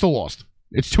 They still lost.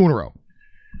 It's 2 in a row.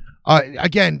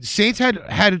 Again, Saints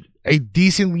had a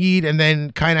decent lead and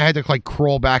then kind of had to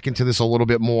crawl back into this a little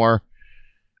bit more.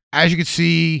 As you can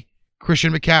see,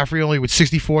 Christian McCaffrey only with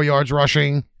 64 yards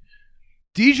rushing.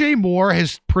 DJ Moore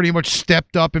has pretty much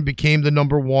stepped up and became the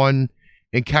number one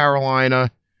in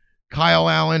Carolina. Kyle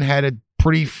Allen had a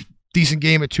pretty decent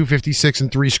game at 256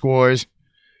 and 3 scores.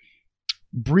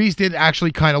 Brees did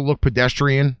actually kind of look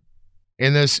pedestrian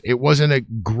in this. It wasn't a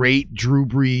great Drew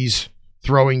Brees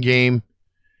throwing game.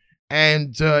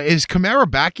 And is Kamara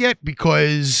back yet?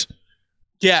 Because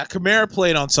yeah, Kamara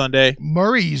played on Sunday.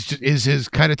 Murray is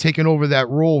kind of taken over that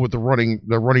role with the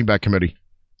running back committee.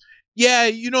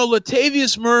 Yeah,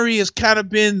 Latavius Murray has kind of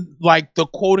been like the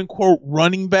quote-unquote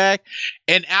running back,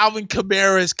 and Alvin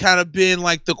Kamara has kind of been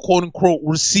like the quote-unquote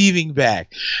receiving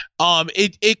back.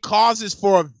 It causes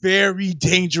for a very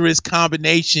dangerous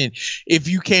combination if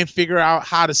you can't figure out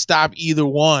how to stop either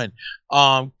one.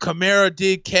 Kamara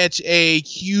did catch a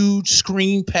huge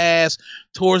screen pass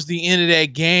towards the end of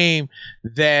that game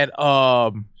that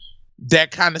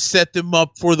kind of set them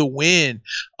up for the win.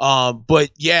 But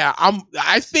yeah,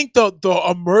 I think the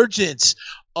emergence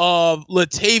of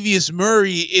Latavius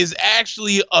Murray is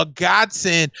actually a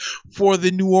godsend for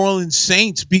the New Orleans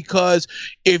Saints, because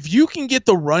if you can get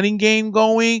the running game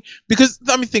going, because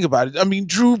let me think about it. I mean,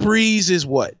 Drew Brees is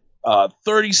what?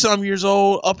 30-some years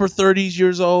old, upper 30s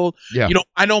years old. Yeah.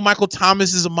 I know Michael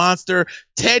Thomas is a monster.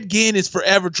 Ted Ginn is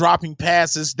forever dropping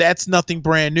passes. That's nothing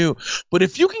brand new. But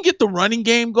if you can get the running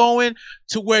game going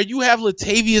to where you have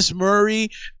Latavius Murray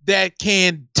that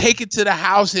can take it to the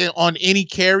house on any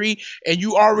carry, and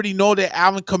you already know that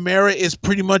Alvin Kamara is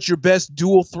pretty much your best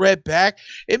dual threat back,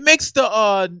 it makes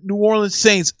the New Orleans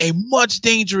Saints a much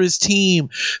dangerous team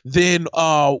than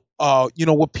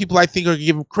what people I think are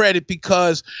giving credit,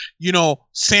 because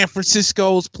San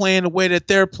Francisco's playing the way that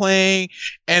they're playing,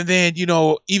 and then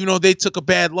even though they took a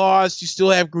bad loss, you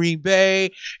still have Green Bay,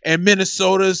 and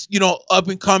Minnesota's up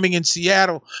and coming in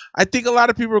Seattle. I think a lot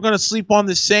of people are going to sleep on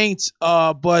the Saints,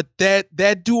 but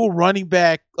that dual running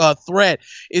back threat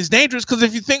is dangerous, because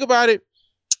if you think about it,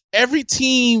 every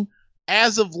team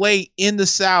as of late in the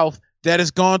South that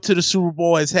has gone to the Super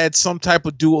Bowl has had some type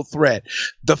of dual threat.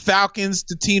 The Falcons,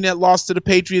 the team that lost to the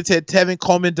Patriots, had Tevin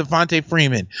Coleman, Devontae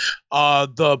Freeman.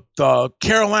 The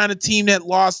Carolina team that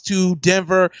lost to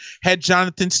Denver had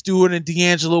Jonathan Stewart and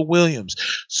D'Angelo Williams.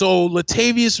 So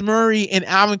Latavius Murray and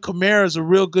Alvin Kamara is a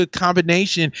real good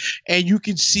combination, and you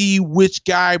can see which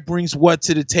guy brings what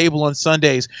to the table on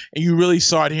Sundays, and you really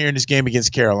saw it here in this game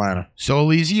against Carolina. So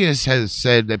Elysius has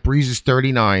said that Brees is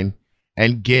 39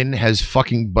 and Ginn has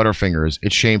fucking butterfingers.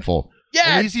 It's shameful.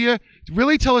 Yeah. Elysia,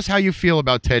 really tell us how you feel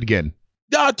about Ted Ginn.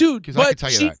 No, dude, I but can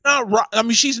tell you she's not wrong. I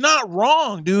mean, she's not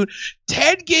wrong, dude.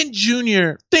 Ted Ginn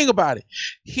Jr., think about it.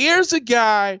 Here's a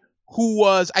guy who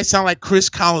was, I sound like Chris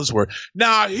Collinsworth.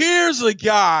 Now, here's a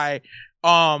guy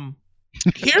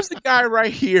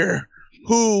right here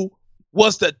who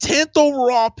was the 10th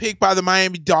overall pick by the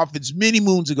Miami Dolphins many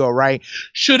moons ago, right?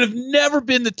 Should have never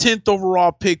been the 10th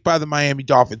overall pick by the Miami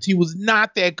Dolphins. He was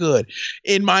not that good.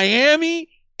 In Miami,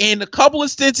 and a couple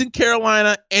of stints in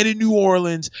Carolina and in New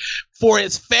Orleans, for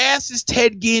as fast as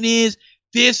Ted Ginn is,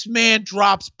 this man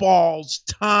drops balls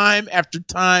time after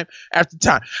time after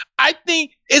time. I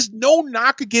think it's no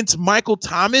knock against Michael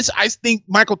Thomas. I think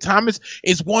Michael Thomas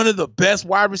is one of the best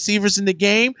wide receivers in the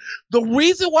game. The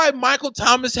reason why Michael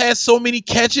Thomas has so many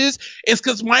catches is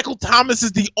because Michael Thomas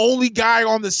is the only guy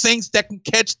on the Saints that can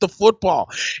catch the football.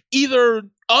 Either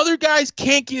other guys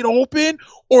can't get open,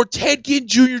 or Ted Ginn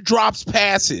Jr. drops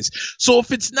passes. So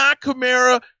if it's not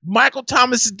Kamara, Michael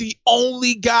Thomas is the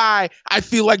only guy I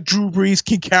feel like Drew Brees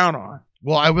can count on.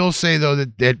 Well, I will say, though,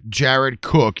 that Jared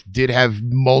Cook did have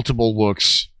multiple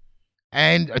looks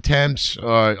and attempts,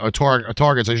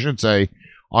 targets, I should say,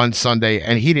 on Sunday,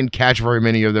 and he didn't catch very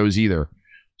many of those either.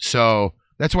 So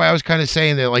that's why I was kind of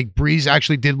saying that, like, Brees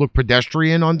actually did look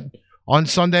pedestrian on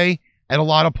Sunday at a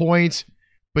lot of points.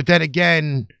 But then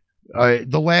again,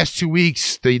 the last 2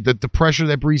 weeks, the pressure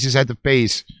that Brees has had to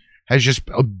face has just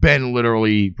been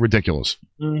literally ridiculous.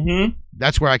 Mm-hmm.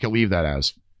 That's where I can leave that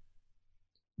as.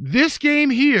 This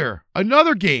game here,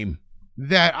 another game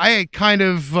that I kind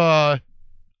of, I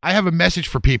have a message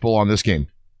for people on this game.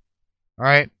 All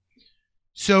right.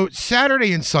 So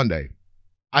Saturday and Sunday,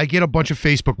 I get a bunch of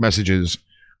Facebook messages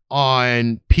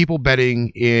on people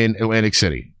betting in Atlantic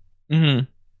City. Mm-hmm.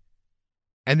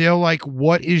 And they're like,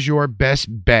 what is your best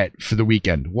bet for the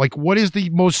weekend? Like, what is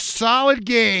the most solid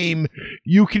game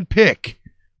you can pick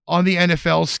on the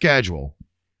NFL schedule?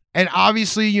 And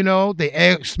obviously, they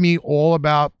asked me all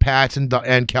about Pats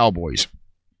and Cowboys.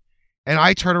 And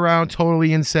I turned around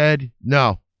totally and said,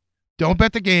 no, don't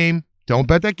bet the game. Don't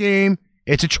bet that game.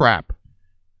 It's a trap.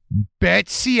 Bet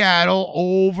Seattle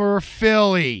over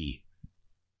Philly.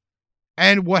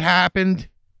 And what happened?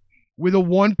 with a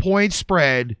 1-point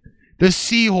spread. The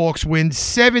Seahawks win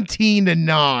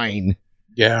 17-9.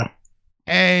 Yeah.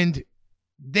 And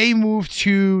they move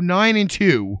to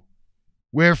 9-2,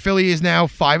 where Philly is now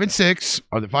 5-6,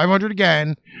 or the 500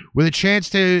 again, with a chance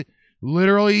to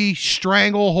literally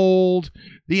stranglehold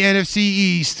the NFC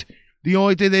East. The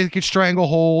only thing they can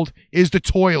stranglehold is the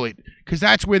toilet, because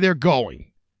that's where they're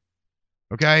going.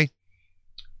 Okay?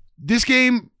 This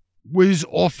game was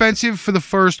offensive for the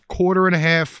first quarter and a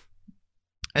half,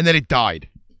 and then it died.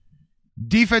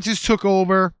 Defenses took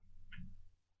over.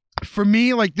 For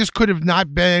me, like, this could have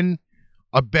not been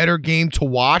a better game to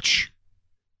watch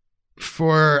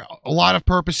for a lot of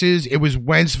purposes. It was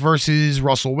Wentz versus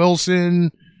Russell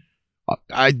Wilson,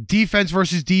 defense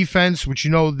versus defense, which,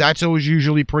 you know, that's always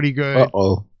usually pretty good.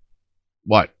 Uh-oh.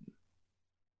 What?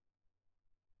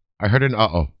 I heard an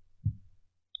uh-oh.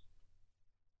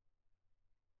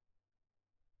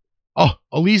 Oh,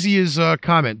 Elysia's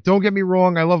comment. Don't get me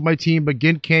wrong, I love my team, but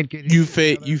Gint can't get... You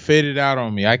faded out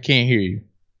on me. I can't hear you.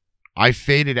 I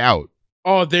faded out.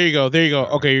 Oh, there you go.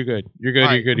 Okay, you're good. You're good.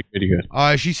 Right. You're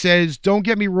good. She says, don't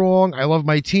get me wrong, I love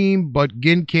my team, but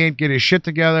Ginn can't get his shit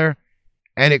together,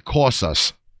 and it costs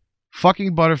us.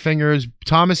 Fucking Butterfingers.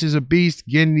 Thomas is a beast.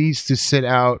 Ginn needs to sit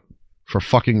out for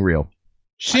fucking real.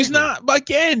 She's not,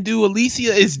 again, dude,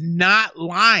 Alicia is not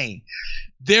lying.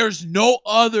 There's no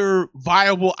other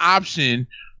viable option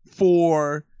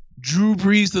for Drew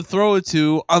Brees to throw it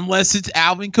to unless it's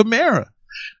Alvin Kamara.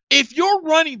 If your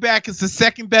running back is the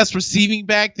second best receiving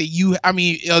back is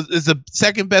the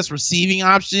second best receiving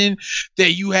option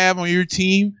that you have on your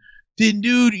team, then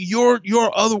dude, your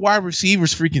other wide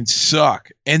receivers freaking suck.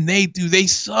 And they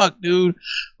suck, dude.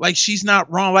 Like, she's not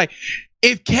wrong. Like,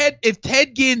 if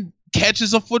Ted Ginn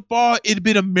catches a football, it'd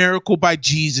been a miracle by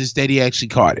Jesus that he actually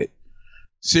caught it.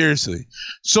 Seriously.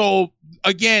 So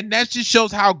again, that just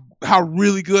shows how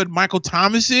really good Michael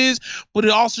Thomas is, but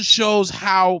it also shows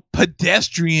how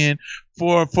pedestrian,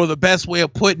 for the best way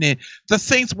of putting it, the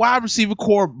Saints wide receiver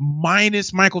core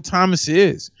minus Michael Thomas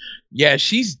is. Yeah,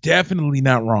 she's definitely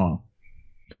not wrong.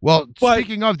 Well,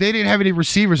 speaking of, they didn't have any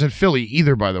receivers in Philly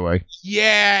either, by the way.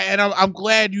 Yeah, and I'm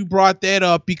glad you brought that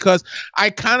up, because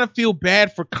I kind of feel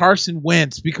bad for Carson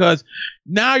Wentz, because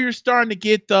now you're starting to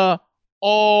get the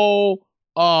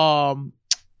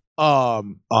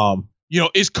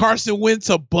is Carson Wentz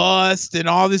a bust and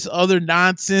all this other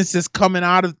nonsense that's coming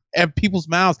out of people's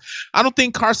mouths. I don't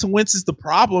think Carson Wentz is the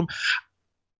problem.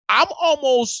 I'm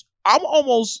almost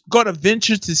gonna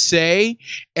venture to say,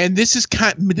 and this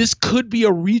could be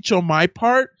a reach on my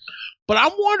part, but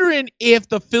I'm wondering if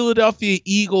the Philadelphia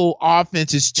Eagle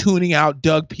offense is tuning out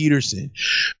Doug Peterson,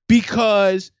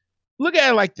 because look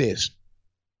at it like this: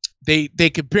 they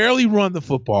could barely run the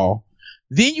football.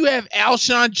 Then you have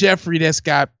Alshon Jeffrey that's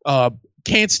got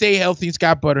can't stay healthy. It's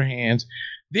got butter hands.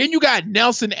 Then you got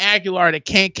Nelson Aguilar that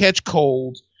can't catch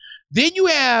colds. Then you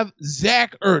have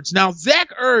Zach Ertz. Now,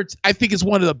 Zach Ertz, I think, is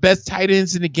one of the best tight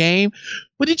ends in the game,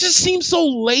 but it just seems so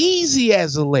lazy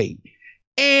as of late.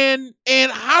 And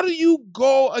how do you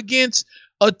go against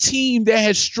a team that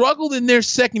has struggled in their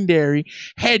secondary,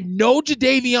 had no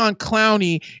Jadeveon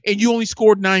Clowney, and you only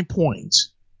scored 9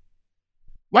 points?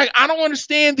 Like, I don't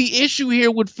understand the issue here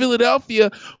with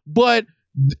Philadelphia, but,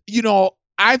 you know,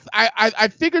 I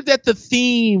figured that the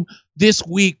theme this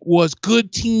week was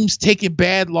good teams taking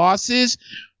bad losses,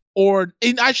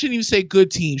 and I shouldn't even say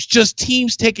good teams, just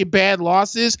teams taking bad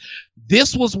losses.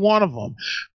 This was one of them,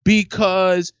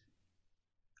 because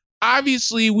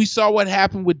obviously we saw what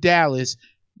happened with Dallas.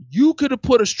 You could have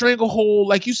put a stranglehold,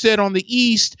 like you said, on the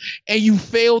East, and you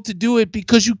failed to do it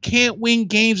because you can't win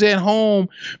games at home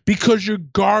because you're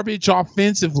garbage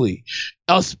offensively.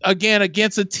 Again,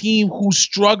 against a team who's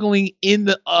struggling in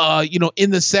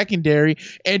the secondary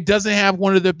and doesn't have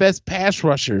one of their best pass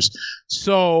rushers.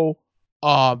 So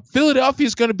Philadelphia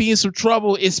is going to be in some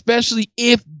trouble, especially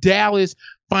if Dallas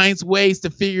finds ways to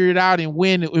figure it out and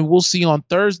win. And we'll see on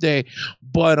Thursday.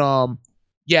 But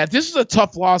yeah, this is a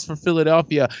tough loss for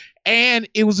Philadelphia, and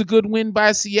it was a good win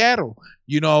by Seattle.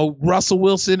 You know, Russell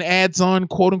Wilson adds on,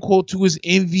 quote unquote, to his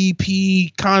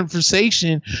MVP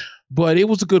conversation, but it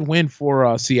was a good win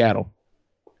for Seattle.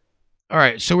 All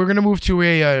right, so we're going to move to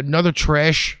another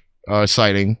trash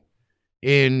sighting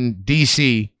in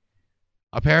D.C.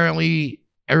 Apparently,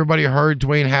 everybody heard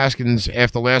Dwayne Haskins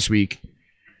after last week.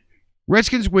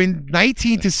 Redskins win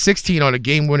 19-16 on a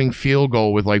game-winning field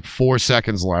goal with like 4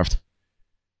 seconds left.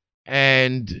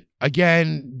 And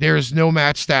again, there's no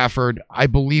Matt Stafford. I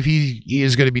believe he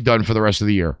is going to be done for the rest of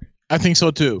the year. I think so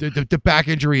too. The back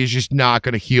injury is just not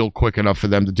going to heal quick enough for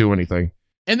them to do anything.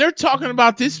 And they're talking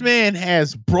about this man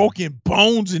has broken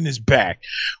bones in his back,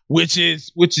 which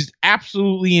is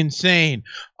absolutely insane.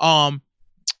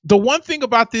 The one thing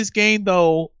about this game,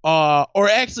 though, or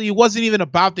actually it wasn't even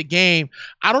about the game.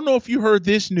 I don't know if you heard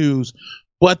this news,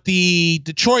 but the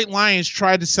Detroit Lions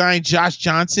tried to sign Josh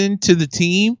Johnson to the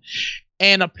team.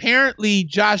 And apparently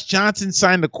Josh Johnson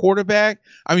signed a contract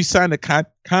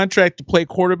to play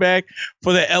quarterback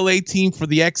for the LA team for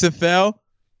the XFL.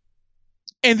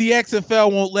 And the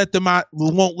XFL won't let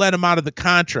him out of the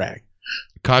contract.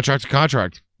 Contract's a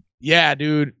contract. Yeah,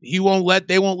 dude. They won't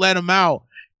let him out.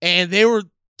 And they were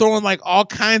throwing like all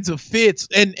kinds of fits.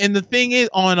 And the thing is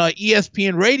on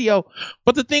ESPN radio,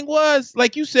 but the thing was,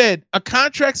 like you said, a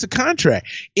contract's a contract.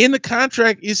 In the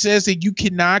contract, it says that you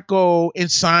cannot go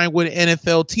and sign with an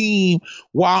NFL team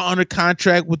while under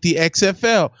contract with the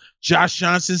XFL. Josh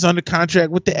Johnson's under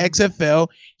contract with the XFL.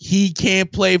 He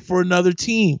can't play for another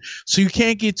team. So you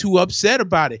can't get too upset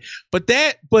about it. But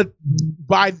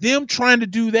by them trying to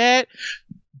do that,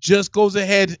 just goes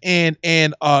ahead and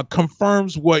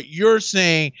confirms what you're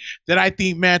saying, that I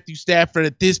think Matthew Stafford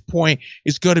at this point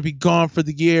is going to be gone for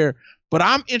the year. But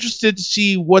I'm interested to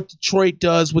see what Detroit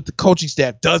does with the coaching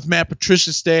staff. Does Matt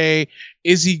Patricia stay?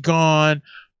 Is he gone?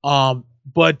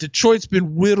 But Detroit's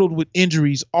been riddled with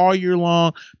injuries all year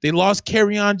long. They lost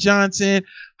Kerryon Johnson.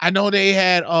 I know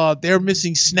they're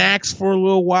missing Snacks for a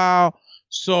little while.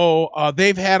 So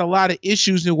they've had a lot of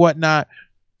issues and whatnot.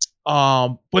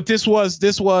 But this was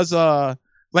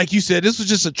like you said, this was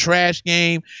just a trash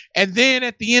game. And then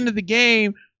at the end of the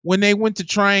game, when they went to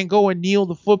try and go and kneel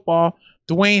the football,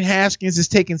 Dwayne Haskins is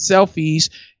taking selfies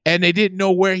and they didn't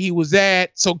know where he was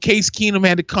at. So Case Keenum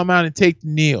had to come out and take the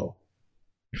kneel.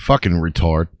 Fucking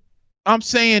retard. I'm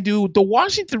saying, dude, the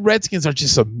Washington Redskins are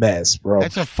just a mess, bro.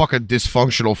 That's a fucking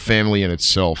dysfunctional family in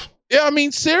itself. Yeah, I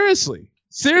mean, seriously.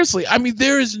 I mean,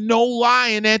 there is no lie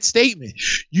in that statement.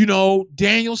 You know,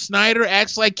 Daniel Snyder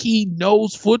acts like he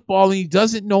knows football and he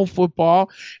doesn't know football.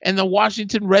 And the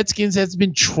Washington Redskins has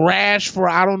been trash for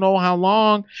I don't know how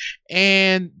long.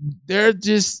 And they're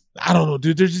just, I don't know,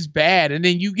 dude, they're just bad. And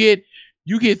then you get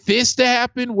this to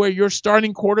happen where your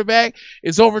starting quarterback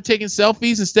is overtaking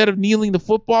selfies instead of kneeling the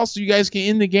football so you guys can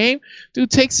end the game.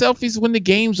 Dude, take selfies when the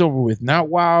game's over with, not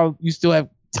while you still have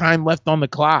time left on the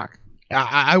clock.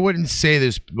 I wouldn't say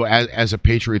this as a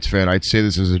Patriots fan. I'd say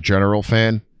this as a general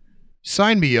fan.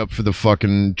 Sign me up for the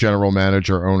fucking general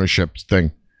manager ownership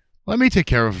thing. Let me take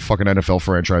care of a fucking NFL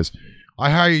franchise. I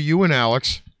hire you and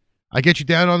Alex. I get you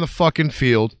down on the fucking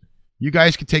field. You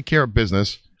guys can take care of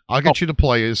business. I'll get you the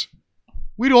players.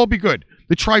 We'd all be good.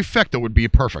 The trifecta would be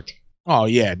perfect. Oh,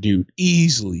 yeah, dude.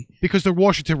 Easily. Because the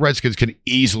Washington Redskins can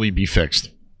easily be fixed.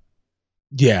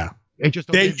 Yeah. They just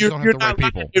don't have the right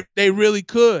people. They really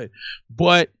could.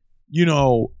 But, you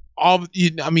know,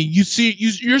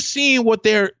 you're seeing what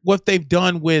they've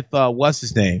done with what's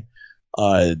his name?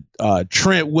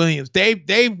 Trent Williams.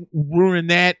 They've ruined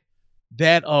that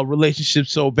relationship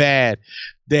so bad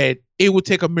that it would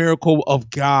take a miracle of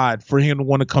God for him to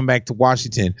want to come back to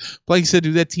Washington. But like you said,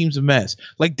 dude, that team's a mess.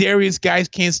 Like Darius guys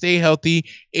can't stay healthy.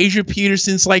 Adrian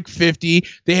Peterson's like 50.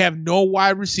 They have no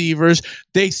wide receivers.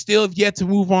 They still have yet to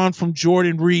move on from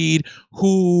Jordan Reed,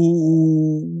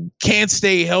 who can't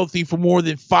stay healthy for more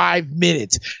than 5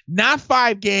 minutes. Not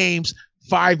 5 games,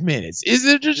 5 minutes.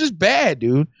 They're just bad,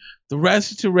 dude. The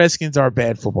Redskins are a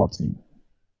bad football team.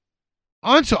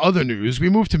 On to other news. We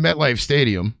moved to MetLife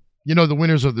Stadium. You know, the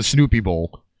winners of the Snoopy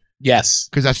Bowl. Yes.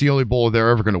 Because that's the only bowl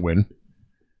they're ever going to win.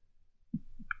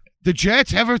 The Jets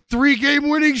have a 3-game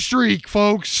winning streak,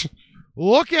 folks.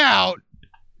 Look out.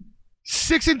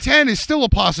 6-10 is still a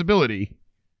possibility.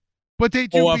 But they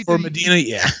do for Medina,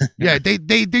 yeah. Yeah,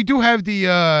 they do have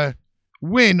the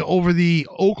win over the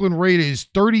Oakland Raiders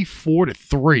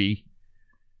 34-3.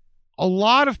 A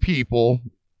lot of people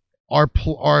are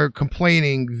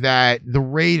complaining that the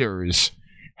Raiders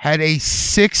had a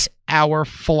 6-hour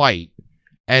flight,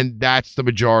 and that's the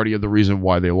majority of the reason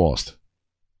why they lost.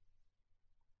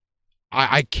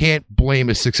 I can't blame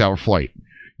a 6-hour flight.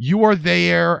 You are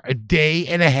there a day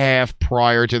and a half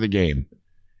prior to the game.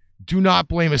 Do not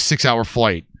blame a 6-hour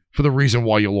flight for the reason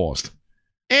why you lost.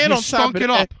 And you on top of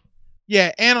that,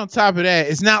 yeah, and on top of that,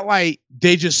 it's not like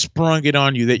they just sprung it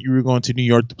on you that you were going to New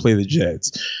York to play the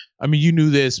Jets. I mean, you knew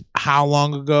this how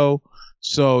long ago?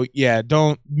 So, yeah,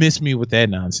 don't miss me with that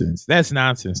nonsense. That's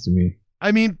nonsense to me.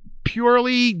 I mean,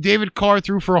 purely David Carr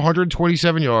threw for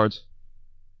 127 yards.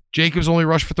 Jacobs only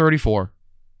rushed for 34.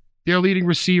 Their leading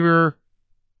receiver,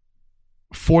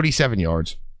 47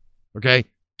 yards. Okay?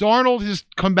 Darnold has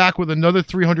come back with another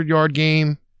 300-yard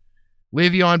game.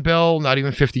 Le'Veon Bell, not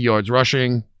even 50 yards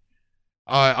rushing.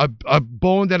 A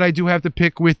bone that I do have to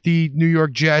pick with the New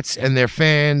York Jets and their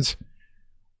fans.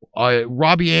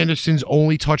 Robbie Anderson's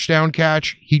only touchdown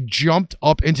catch, he jumped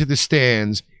up into the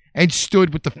stands and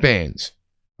stood with the fans.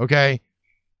 Okay?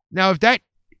 Now, if that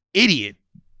idiot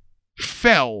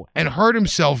fell and hurt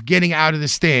himself getting out of the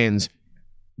stands,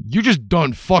 you just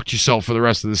done fucked yourself for the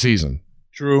rest of the season.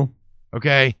 True.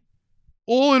 Okay?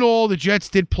 All in all, the Jets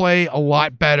did play a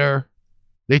lot better.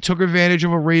 They took advantage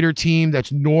of a Raider team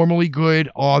that's normally good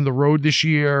on the road this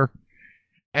year.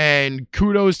 And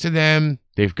kudos to them.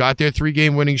 They've got their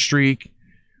 3-game winning streak.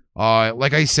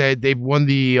 Like I said, they won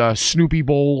the Snoopy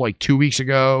Bowl like 2 weeks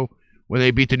ago when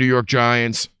they beat the New York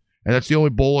Giants. And that's the only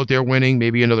bowl that they're winning,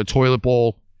 maybe another toilet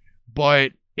bowl.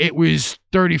 But it was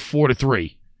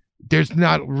 34-3. There's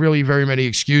not really very many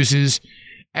excuses.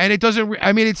 And it doesn't,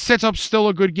 I mean, it sets up still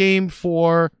a good game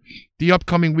for the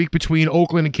upcoming week between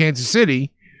Oakland and Kansas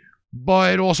City.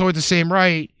 But also at the same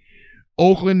right,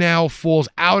 Oakland now falls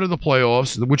out of the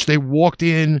playoffs, which they walked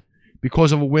in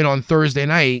because of a win on Thursday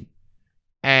night.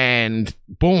 And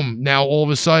boom, now all of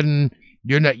a sudden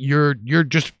you're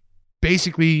just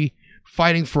basically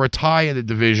fighting for a tie in the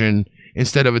division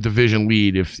instead of a division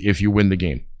lead if you win the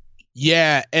game.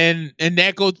 Yeah, and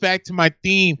that goes back to my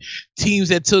theme. Teams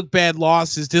that took bad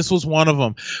losses. This was one of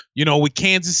them. You know, with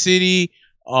Kansas City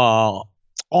on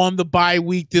the bye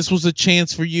week, this was a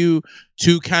chance for you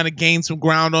to kind of gain some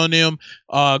ground on them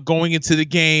going into the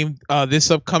game this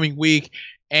upcoming week.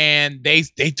 And they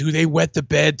wet the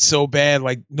bed so bad.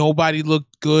 Like, nobody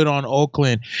looked good on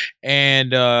Oakland.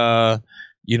 And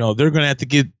you know, they're gonna have to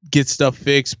get stuff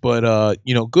fixed. But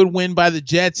you know, good win by the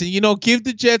Jets. And you know, give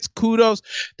the Jets kudos.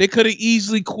 They could have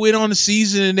easily quit on the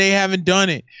season and they haven't done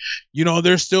it. You know,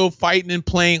 they're still fighting and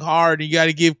playing hard. And you got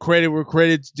to give credit where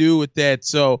credit's due with that.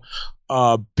 So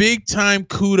big time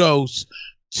kudos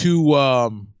to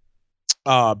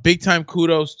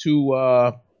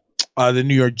the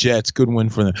New York Jets. Good win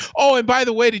for them. Oh, and by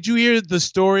the way, did you hear the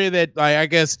story that I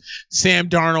guess Sam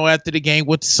Darnold after the game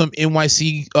went to some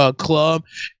NYC club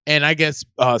and I guess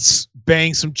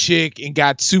banged some chick and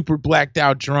got super blacked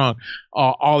out drunk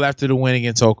all after the win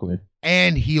against Oakland.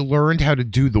 And he learned how to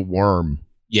do the worm.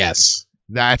 Yes.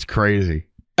 That's crazy.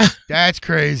 That's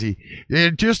crazy.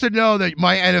 Just to know that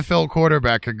my NFL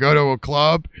quarterback could go to a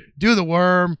club, do the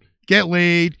worm, get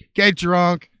laid, get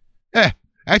drunk.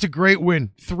 That's a great win.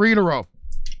 3 in a row.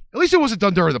 At least it wasn't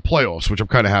done during the playoffs, which I'm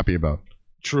kind of happy about.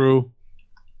 True.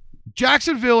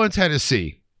 Jacksonville and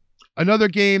Tennessee. Another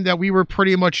game that we were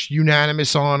pretty much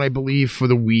unanimous on, I believe, for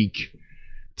the week.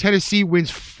 Tennessee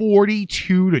wins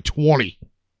 42-20.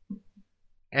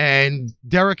 And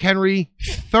Derrick Henry,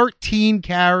 13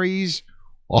 carries,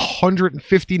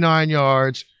 159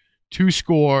 yards, 2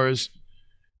 scores.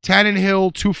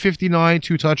 Tannehill, 259,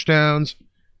 2 touchdowns.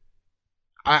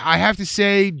 I have to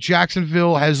say,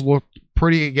 Jacksonville has looked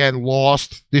pretty, again,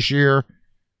 lost this year.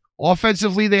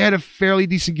 Offensively, they had a fairly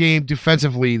decent game.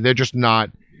 Defensively, they're just not.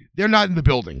 They're not in the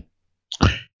building.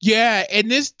 Yeah,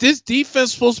 and this defense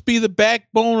is supposed to be the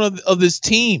backbone of this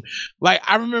team. Like,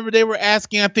 I remember they were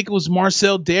asking, I think it was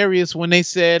Marcel Darius, when they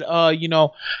said, you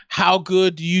know, how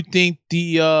good do you think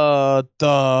the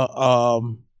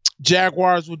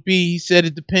Jaguars would be? He said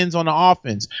it depends on the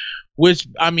offense. Which,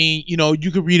 I mean, you know, you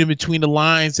could read in between the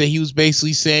lines that he was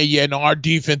basically saying, yeah, no, our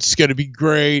defense is going to be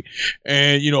great,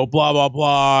 and, you know, blah, blah,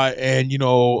 blah, and, you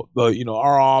know,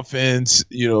 our offense,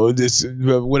 you know, this,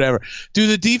 whatever.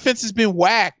 Dude, the defense has been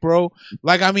whack, bro.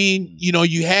 Like, I mean, you know,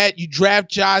 you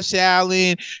draft Josh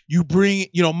Allen, you bring,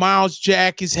 you know, Miles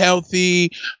Jack is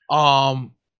healthy.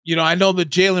 You know, I know the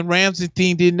Jalen Ramsey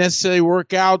thing didn't necessarily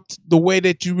work out the way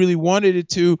that you really wanted it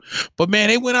to, but man,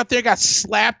 they went out there, got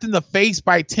slapped in the face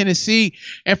by Tennessee,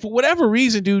 and for whatever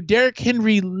reason, dude, Derrick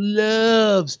Henry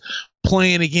loves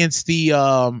playing against the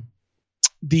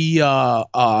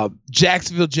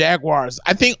Jacksonville Jaguars.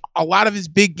 I think a lot of his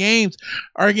big games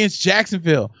are against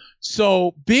Jacksonville.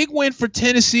 So big win for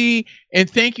Tennessee, and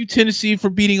thank you, Tennessee,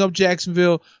 for beating up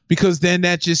Jacksonville, because then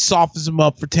that just softens them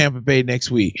up for Tampa Bay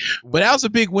next week. But that was a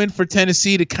big win for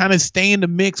Tennessee to kind of stay in the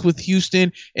mix with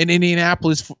Houston and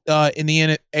Indianapolis in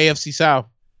the AFC South.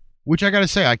 Which I got to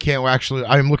say,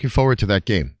 I'm looking forward to that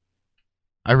game.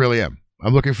 I really am.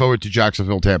 I'm looking forward to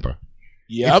Jacksonville-Tampa.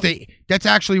 Yep. That's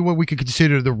actually what we could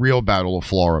consider the real battle of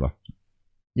Florida.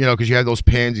 You know, because you have those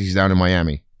pansies down in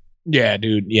Miami. Yeah,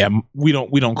 dude. Yeah, we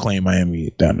don't claim Miami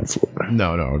down in Florida.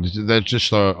 No, that's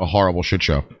just a horrible shit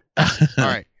show. All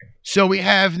right, so we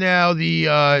have now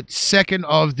the second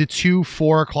of the 2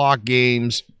 4:00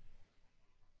 games.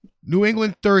 New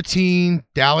England 13,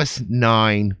 Dallas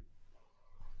 9.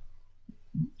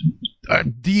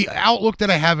 The outlook that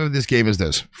I have of this game is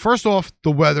this. First off,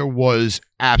 the weather was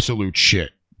absolute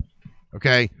shit.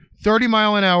 Okay?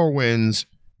 30-mile-an-hour winds,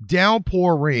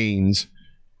 downpour rains.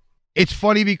 It's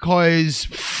funny because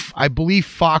I believe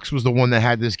Fox was the one that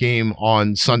had this game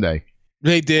on Sunday.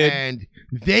 They did. And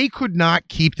they could not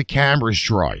keep the cameras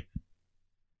dry.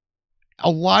 A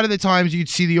lot of the times you'd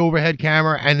see the overhead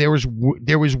camera and there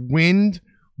was wind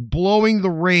blowing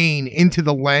the rain into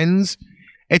the lens.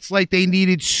 It's like they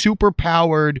needed super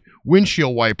powered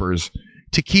windshield wipers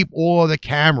to keep all of the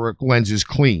camera lenses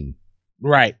clean.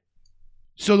 Right.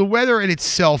 So the weather in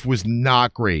itself was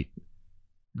not great.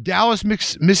 Dallas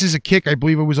misses a kick. I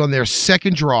believe it was on their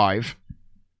second drive.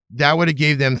 That would have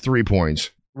gave them 3 points.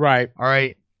 Right. All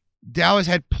right. Dallas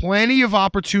had plenty of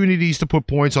opportunities to put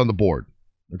points on the board.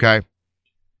 Okay.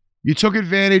 You took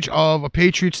advantage of a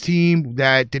Patriots team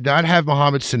that did not have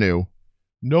Mohamed Sanu,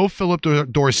 no Philip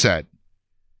Dorsett.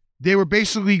 They were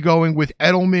basically going with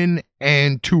Edelman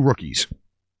and 2 rookies.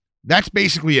 That's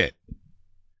basically it.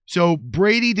 So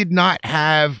Brady did not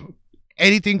have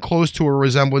anything close to a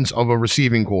resemblance of a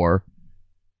receiving core.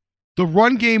 The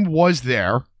run game was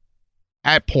there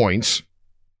at points.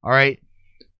 All right.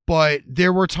 But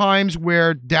there were times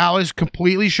where Dallas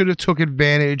completely should have took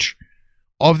advantage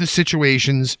of the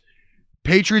situations.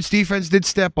 Patriots defense did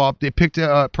step up. They picked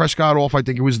Prescott off. I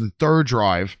think it was the 3rd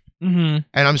drive. Mm-hmm.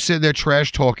 And I'm sitting there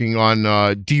trash talking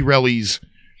on D. Relly's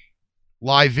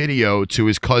live video to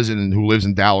his cousin who lives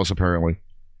in Dallas, apparently.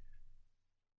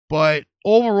 But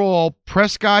overall,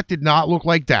 Prescott did not look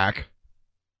like Dak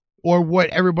or what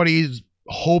everybody is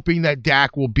hoping that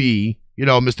Dak will be,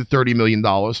 Mr. $30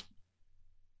 million.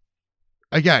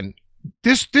 Again,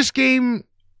 this game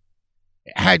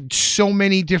had so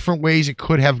many different ways it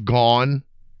could have gone,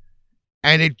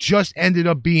 and it just ended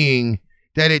up being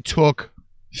that it took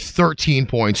 13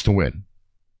 points to win.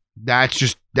 That's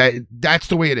just that's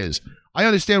the way it is. I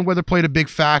understand weather played a big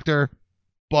factor,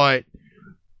 but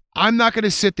I'm not going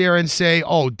to sit there and say,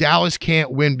 oh, Dallas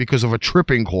can't win because of a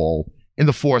tripping call in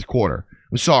the 4th quarter.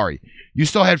 I'm sorry. You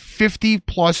still had 50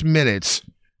 plus minutes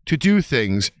to do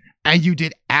things, and you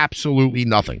did absolutely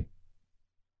nothing.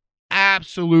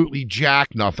 Absolutely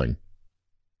jack nothing.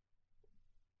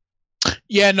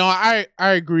 Yeah, no, I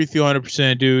agree with you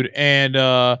 100%, dude. And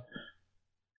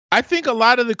I think a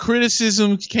lot of the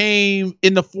criticism came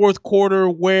in the 4th quarter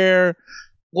where,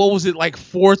 what was it, like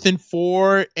 4th and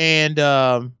 4,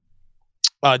 and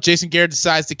Jason Garrett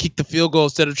decides to kick the field goal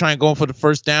instead of trying going for the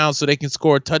first down so they can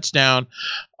score a touchdown.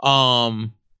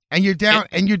 And you're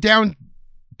down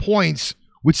points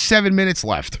with 7 minutes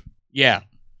left. Yeah.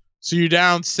 So you're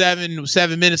down 7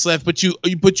 minutes left, but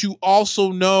you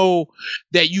also know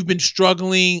that you've been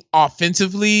struggling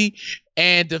offensively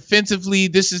and defensively.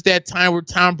 This is that time where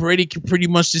Tom Brady can pretty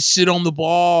much just sit on the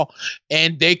ball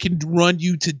and they can run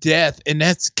you to death. And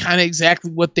that's kind of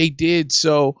exactly what they did.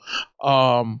 So,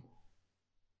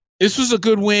 this was a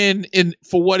good win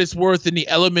for what it's worth in the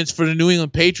elements for the New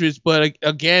England Patriots. But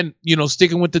again,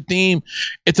 sticking with the theme,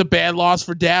 it's a bad loss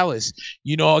for Dallas.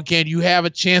 Again, you have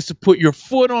a chance to put your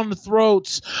foot on the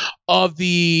throats of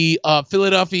the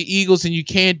Philadelphia Eagles, and you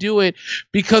can't do it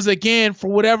because, again, for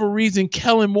whatever reason,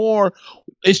 Kellen Moore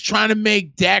is trying to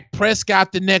make Dak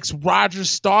Prescott the next Roger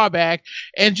Staubach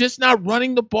and just not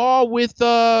running the ball with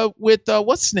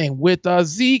what's his name, with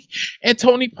Zeke and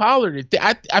Tony Pollard.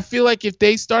 I feel like if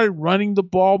they started running the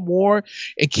ball more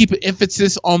and keep an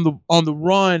emphasis on the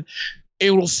run,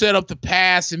 it will set up the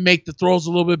pass and make the throws a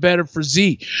little bit better for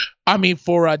Zeke. I mean,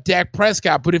 for Dak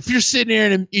Prescott. But if you're sitting there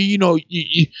and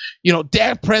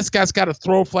Dak Prescott's got to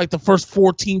throw for like the first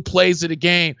 14 plays of the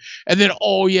game, and then,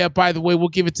 oh yeah, by the way, we'll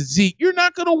give it to Zeke. You're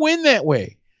not going to win that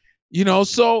way,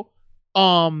 So,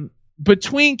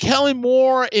 between Kellen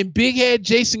Moore and Big Head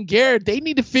Jason Garrett, they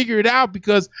need to figure it out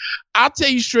because I'll tell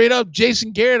you straight up,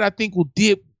 Jason Garrett, I think will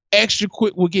dip extra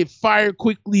quick, will get fired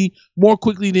more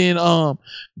quickly than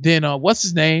what's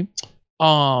his name,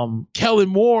 Kellen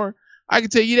Moore. I can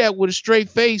tell you that with a straight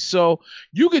face. So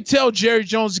you could tell Jerry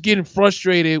Jones is getting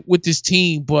frustrated with this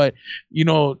team, but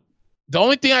the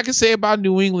only thing I can say about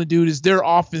New England, dude, is their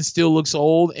offense still looks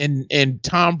old, and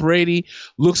Tom Brady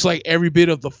looks like every bit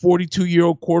of the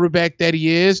 42-year-old quarterback that he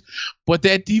is. But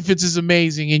that defense is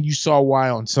amazing, and you saw why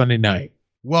on Sunday night.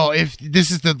 Well, if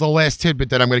this is the last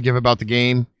tidbit that I'm going to give about the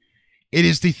game, it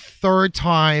is the 3rd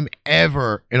time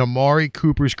ever in Amari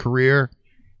Cooper's career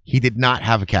he did not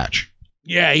have a catch.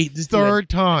 Yeah, third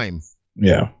time.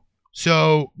 Yeah.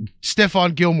 So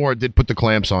Stephon Gilmore did put the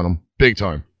clamps on him big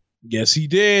time. Yes, he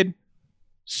did.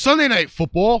 Sunday Night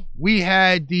Football, we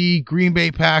had the Green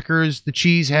Bay Packers, the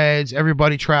Cheeseheads,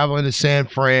 everybody traveling to San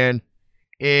Fran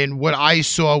in what I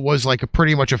saw was like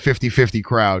pretty much a 50-50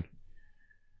 crowd.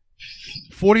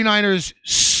 49ers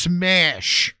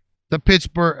smash the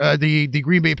the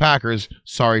Green Bay Packers.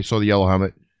 Sorry, saw the yellow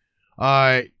helmet.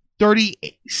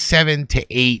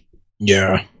 37-8.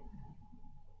 Yeah.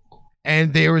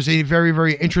 And there is a very,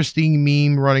 very interesting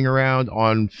meme running around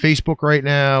on Facebook right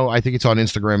now. I think it's on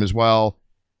Instagram as well.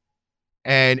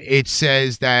 And it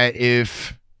says that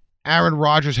if Aaron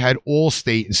Rodgers had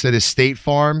Allstate instead of State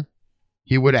Farm,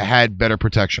 he would have had better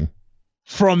protection.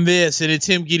 From this, and it's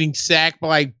him getting sacked by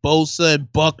like Bosa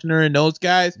and Buckner and those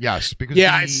guys. Yes, because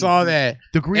I saw that.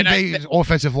 The Green Bay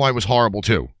offensive line was horrible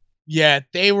too. Yeah,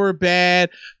 they were bad.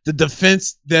 The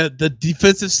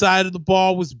defensive side of the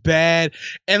ball was bad.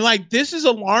 And like this is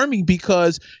alarming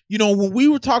because, you know, when we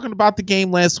were talking about the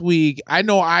game last week, I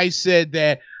know I said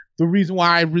that the reason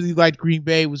why I really liked Green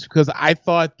Bay was because I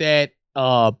thought that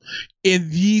in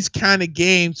these kind of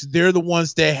games, they're the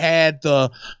ones that had the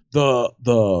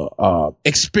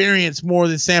experience more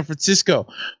than San Francisco.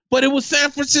 But it was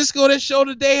San Francisco that showed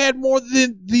that they had more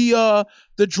than the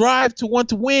drive to want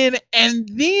to win. And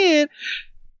then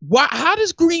how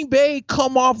does Green Bay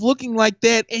come off looking like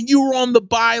that? And you were on the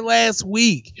bye last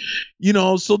week, you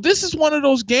know? So this is one of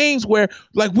those games where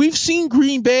like we've seen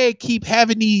Green Bay keep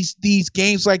having these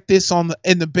games like this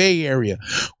in the Bay Area.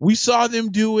 We saw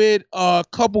them do it a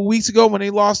couple weeks ago when they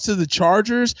lost to the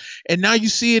Chargers. And now you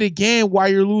see it again while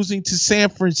you're losing to San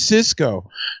Francisco.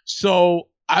 So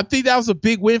I think that was a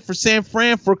big win for San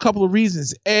Fran for a couple of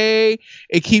reasons. A,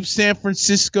 it keeps San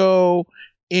Francisco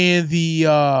in the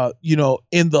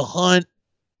in the hunt,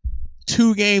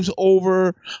 2 games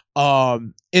over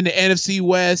in the NFC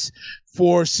West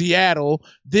for Seattle.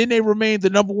 Then they remain the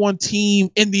number 1 team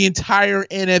in the entire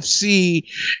NFC.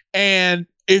 And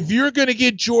if you're going to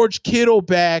get George Kittle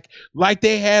back like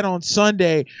they had on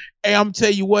Sunday, hey, I'm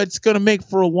tell you what, it's going to make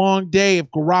for a long day if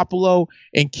Garoppolo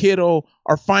and Kittle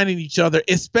are finding each other,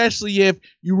 especially if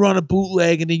you run a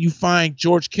bootleg and then you find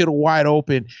George Kittle wide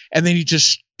open and then he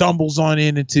just stumbles on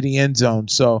into the end zone.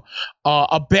 So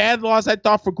a bad loss, I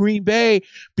thought, for Green Bay,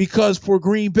 because for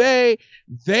Green Bay,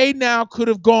 they now could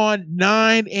have gone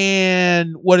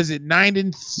 9-2. Maybe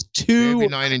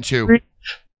 9-2.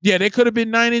 Yeah, they could have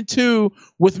been 9-2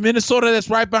 with Minnesota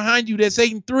that's right behind you. That's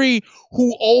 8-3.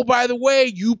 Who, oh, by the way,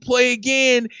 you play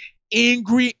again in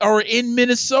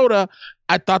Minnesota.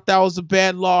 I thought that was a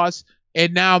bad loss.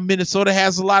 And now Minnesota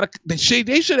has a lot of. They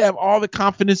should have all the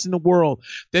confidence in the world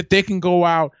that they can go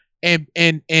out and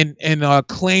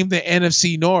claim the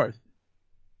NFC North.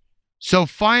 So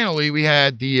finally, we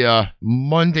had the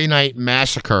Monday Night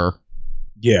Massacre.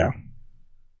 Yeah,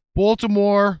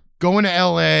 Baltimore going to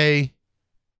L.A.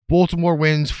 Baltimore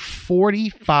wins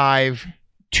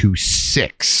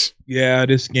 45-6. Yeah,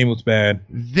 this game was bad.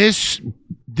 This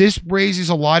raises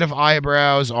a lot of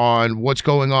eyebrows on what's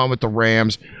going on with the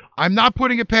Rams. I'm not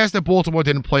putting it past that Baltimore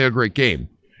didn't play a great game,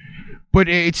 but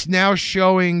it's now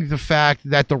showing the fact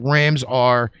that the Rams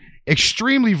are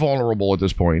extremely vulnerable at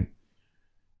this point.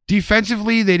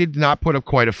 Defensively, they did not put up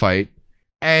quite a fight,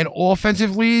 and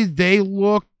offensively, they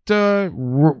looked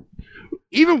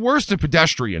even worse than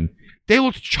pedestrian. They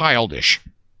looked childish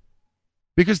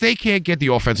because they can't get the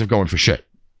offensive going for shit.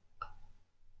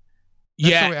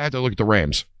 That's the way I had to look at the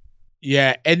Rams.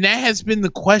 Yeah, and that has been the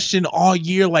question all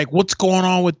year, like, what's going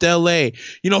on with L.A.?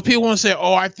 You know, people want to say,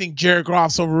 oh, I think Jared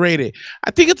Goff's overrated. I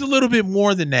think it's a little bit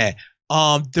more than that.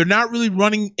 They're not really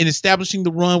running and establishing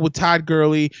the run with Todd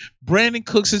Gurley. Brandon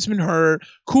Cooks has been hurt.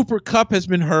 Cooper Kupp has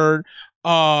been hurt.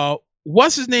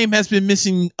 What's his name has been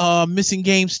missing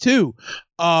games too.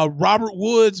 Robert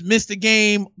Woods missed a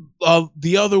game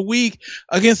the other week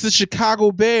against the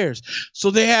Chicago Bears.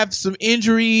 So they have some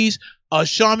injuries.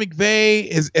 Sean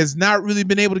McVay has not really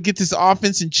been able to get this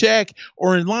offense in check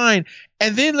or in line.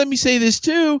 And then let me say this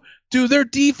too, dude, their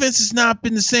defense has not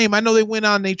been the same. I know they went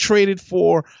out and they traded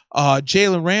for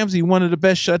Jalen Ramsey, one of the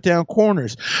best shutdown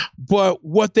corners. But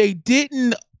what they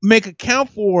didn't make account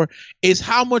for is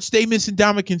how much they miss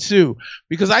Ndamukong Suh.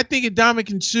 Because I think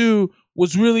Ndamukong Suh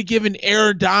was really giving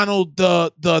Aaron Donald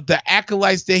the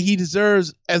accolades that he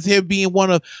deserves as him being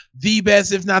one of the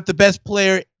best, if not the best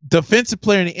defensive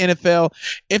player in the NFL,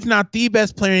 if not the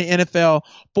best player in the NFL.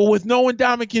 But with no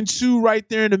Ndamukong Suh right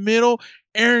there in the middle,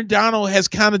 Aaron Donald has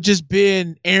kind of just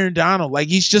been Aaron Donald. Like,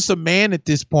 he's just a man at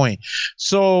this point.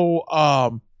 So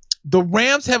the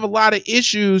Rams have a lot of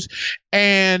issues,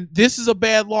 and this is a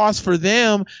bad loss for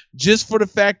them just for the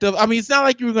fact of, I mean, it's not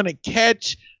like you were going to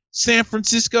catch San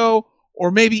Francisco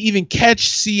or maybe even catch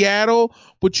Seattle,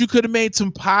 but you could have made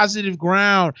some positive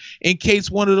ground in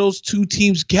case one of those two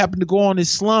teams happened to go on this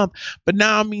slump. But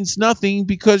now it means nothing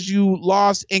because you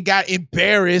lost and got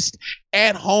embarrassed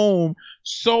at home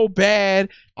so bad.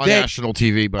 On national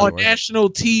TV, by the way. On national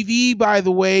TV, by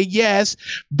the way, yes.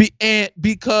 And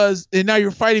now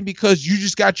you're fighting because you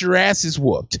just got your asses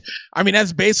whooped. I mean,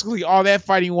 that's basically all that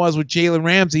fighting was with Jalen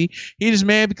Ramsey. He just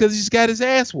mad because he just got his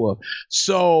ass whooped.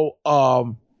 So,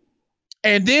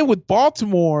 and then with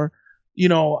Baltimore,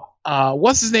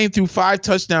 what's his name threw 5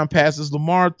 touchdown passes.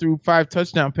 Lamar threw 5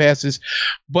 touchdown passes.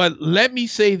 But let me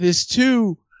say this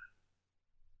too.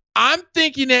 I'm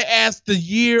thinking that as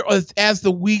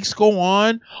the weeks go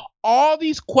on, all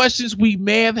these questions we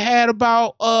may have had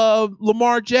about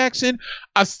Lamar Jackson,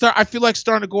 I feel like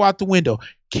starting to go out the window.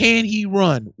 Can he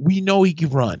run? We know he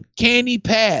can run. Can he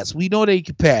pass? We know that he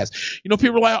can pass.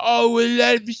 People are like, oh, well, a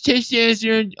lot of his touchdowns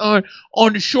are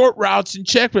on the short routes and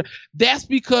check. That's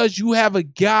because you have a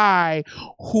guy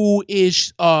who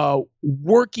is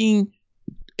working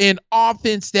an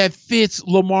offense that fits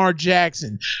Lamar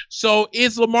Jackson. So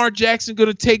is Lamar Jackson going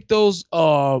to take those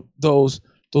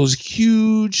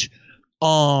huge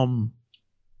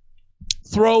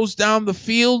throws down the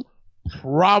field?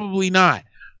 Probably not.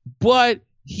 But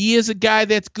he is a guy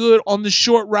that's good on the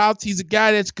short routes. He's a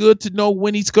guy that's good to know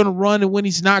when he's going to run and when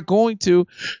he's not going to.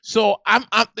 So I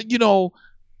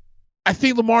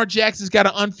think Lamar Jackson's got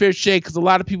an unfair shake because a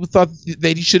lot of people thought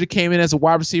that he should have came in as a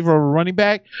wide receiver or a running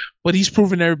back, but he's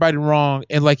proven everybody wrong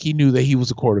and like he knew that he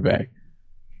was a quarterback.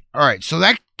 All right, so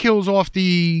that kills off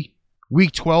the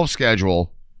Week 12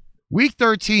 schedule. Week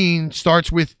 13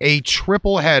 starts with a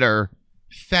triple header,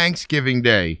 Thanksgiving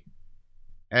Day,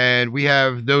 and we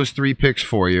have those 3 picks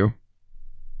for you.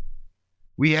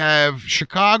 We have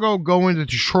Chicago going to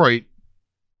Detroit.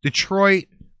 Detroit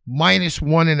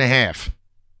 -1.5.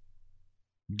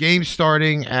 Game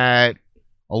starting at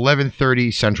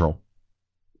 11:30 Central.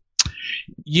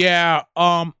 Yeah,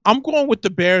 I'm going with the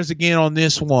Bears again on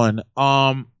this one.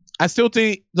 I still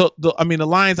think the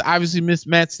Lions obviously missed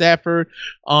Matt Stafford.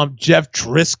 Jeff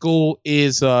Driscoll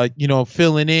is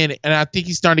filling in, and I think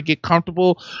he's starting to get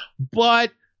comfortable.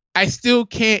 But I still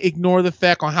can't ignore the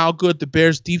fact on how good the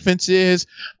Bears defense is.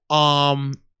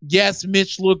 Yes,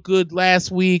 Mitch looked good last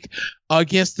week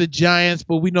against the Giants,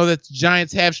 but we know that the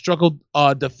Giants have struggled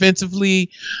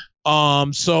defensively.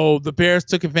 So the Bears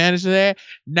took advantage of that.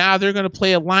 Now they're going to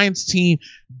play a Lions team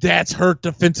that's hurt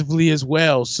defensively as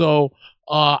well. So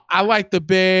I like the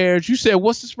Bears. You said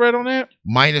what's the spread on that?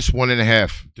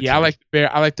 -1.5. Yeah, I like the Bears.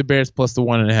 I like the Bears plus the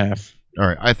 1.5. All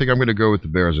right, I think I'm going to go with the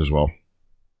Bears as well.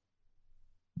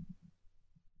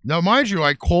 Now, mind you,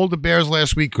 I called the Bears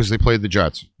last week because they played the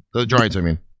Giants. The Giants, I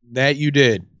mean. That you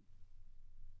did.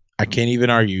 I can't even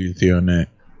argue with you on that.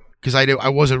 Because I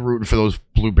wasn't rooting for those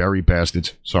blueberry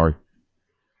bastards. Sorry.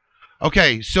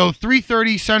 Okay, so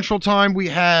 3:30 Central Time, we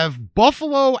have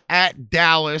Buffalo at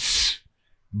Dallas.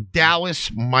 Dallas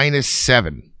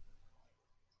 -7.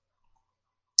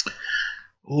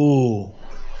 Ooh.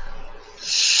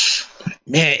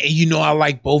 Man, I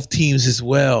like both teams as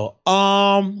well.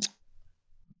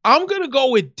 I'm gonna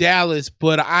go with Dallas,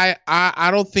 but I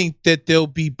don't think that they'll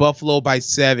beat Buffalo by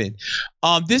 7.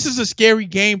 This is a scary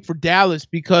game for Dallas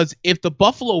because if the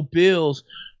Buffalo Bills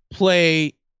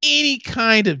play any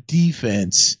kind of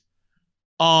defense,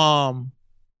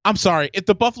 if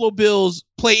the Buffalo Bills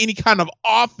play any kind of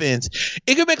offense,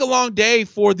 it could make a long day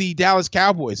for the Dallas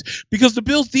Cowboys because the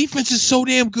Bills defense is so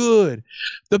damn good.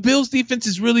 The Bills defense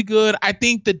is really good. I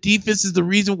think the defense is the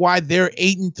reason why they're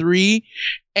 8-3.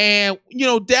 And,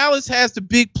 Dallas has the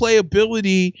big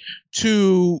playability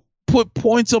to put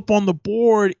points up on the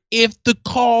board if the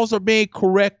calls are made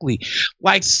correctly.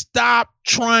 Like, stop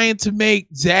trying to make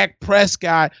Dak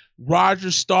Prescott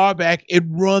Roger Staubach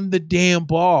and run the damn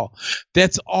ball.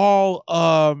 That's all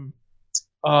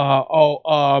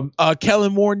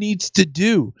Kellen Moore needs to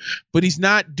do, but he's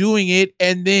not doing it.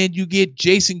 And then you get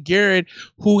Jason Garrett,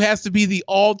 who has to be the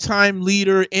all-time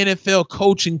leader NFL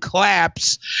coach in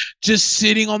claps, just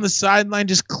sitting on the sideline,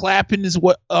 just clapping his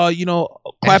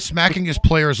and smacking his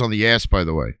players on the ass. By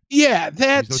the way, yeah,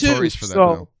 that he's too. Notorious for that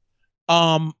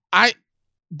now.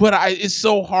 It's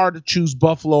so hard to choose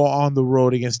Buffalo on the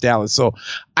road against Dallas. So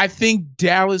I think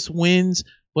Dallas wins,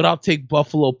 but I'll take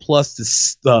Buffalo plus the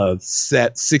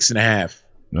set 6.5.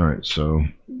 All right, so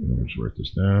let's write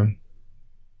this down.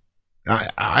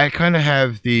 I kind of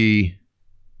have the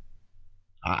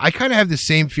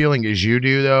same feeling as you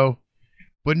do, though.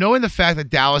 But knowing the fact that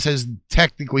Dallas has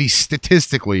technically,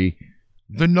 statistically,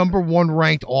 the number 1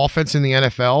 ranked offense in the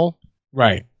NFL,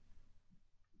 right?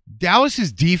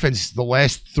 Dallas's defense the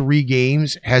last 3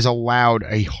 games has allowed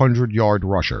a 100-yard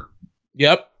rusher.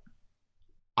 Yep.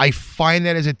 I find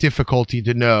that as a difficulty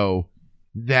to know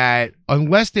that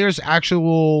unless there's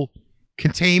actual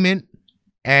containment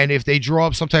and if they draw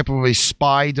up some type of a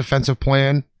spy defensive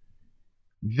plan,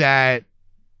 that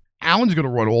Allen's going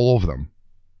to run all over them.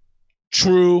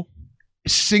 True.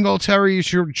 Singletary,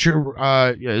 is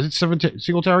it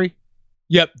Singletary?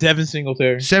 Yep, Devin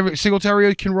Singletary.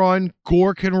 Singletary can run.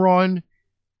 Gore can run.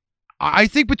 I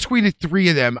think between the 3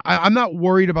 of them, I'm not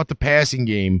worried about the passing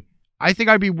game. I think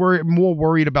I'd be more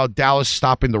worried about Dallas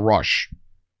stopping the rush.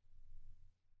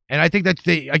 And I think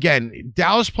that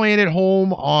Dallas playing at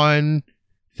home on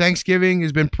Thanksgiving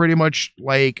has been pretty much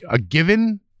like a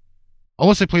given,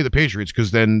 unless they play the Patriots,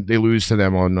 because then they lose to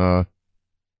them on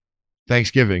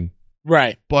Thanksgiving.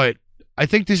 Right. But I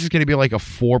think this is going to be like a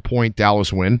 4-point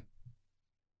Dallas win.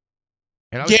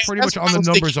 And I was pretty much on the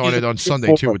numbers on it on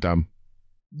Sunday, too, with them.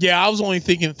 Yeah, I was only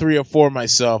thinking 3 or 4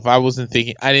 myself. I didn't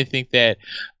think that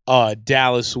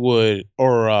Dallas would,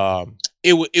 or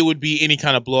it would be any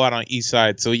kind of blowout on each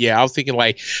side. So, yeah, I was thinking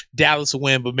like Dallas will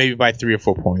win, but maybe by 3 or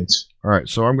 4 points. All right,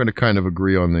 so I'm going to kind of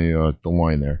agree on the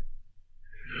line there.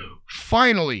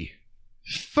 Finally,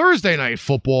 Thursday night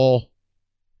football,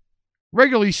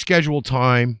 regularly scheduled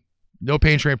time. No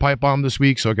Pain Train Pipe Bomb this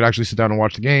week, so I could actually sit down and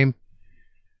watch the game.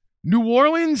 New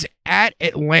Orleans at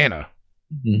Atlanta.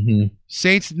 Mm-hmm.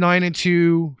 Saints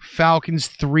 9-2, Falcons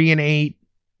 3-8.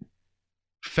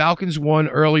 Falcons won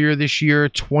earlier this year,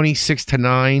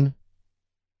 26-9,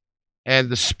 and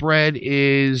the spread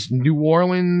is New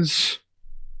Orleans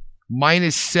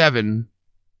 -7.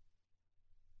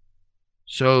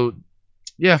 So,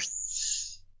 yeah.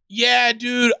 Yeah,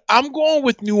 dude, I'm going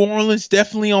with New Orleans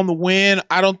definitely on the win.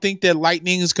 I don't think that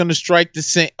Lightning is going to strike the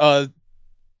same.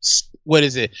 What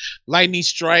is it? Lightning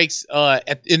strikes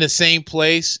in the same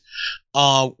place.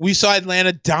 We saw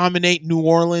Atlanta dominate New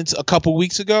Orleans a couple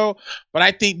weeks ago, but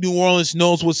I think New Orleans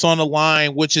knows what's on the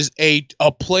line, which is a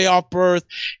playoff berth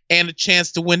and a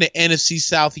chance to win the NFC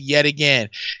South yet again.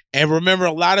 And remember,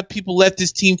 a lot of people left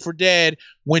this team for dead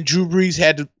when Drew Brees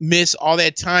had to miss all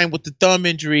that time with the thumb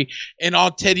injury, and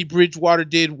all Teddy Bridgewater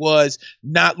did was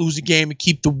not lose a game and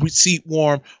keep the seat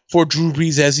warm for Drew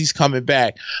Brees as he's coming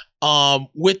back.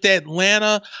 With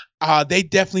Atlanta, they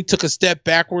definitely took a step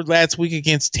backward last week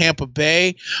against Tampa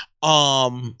Bay.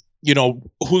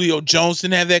 Julio Jones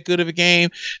didn't have that good of a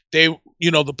game.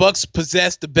 The Bucks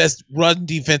possessed the best run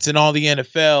defense in all the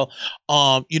NFL.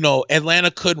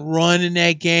 Atlanta couldn't run in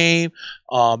that game.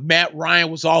 Matt Ryan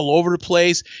was all over the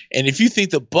place. And if you think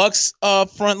the Bucks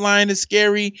front line is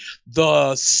scary,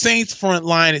 the Saints front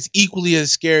line is equally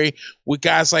as scary with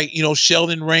guys like,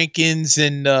 Sheldon Rankins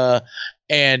and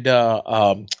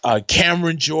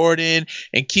Cameron Jordan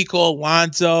and Kiko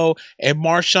Alonso and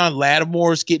Marshawn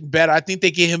Lattimore is getting better. I think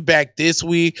they get him back this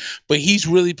week, but he's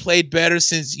really played better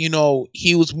since,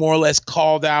 he was more or less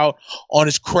called out on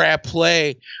his crap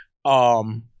play.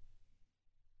 I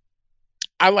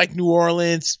like New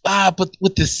Orleans, but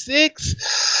with the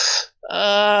 6,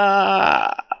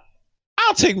 I'll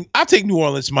take New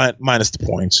Orleans minus the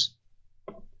points.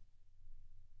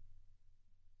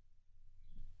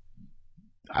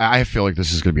 I feel like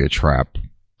this is going to be a trap.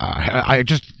 I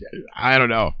don't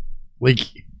know.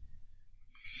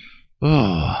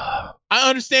 I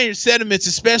understand your sentiments,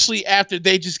 especially after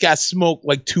they just got smoked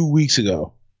like 2 weeks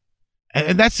ago.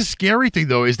 And that's the scary thing,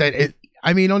 though, is that,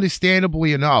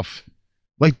 understandably enough,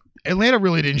 Atlanta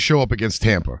really didn't show up against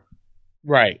Tampa.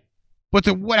 Right. But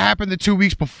what happened the 2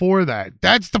 weeks before that?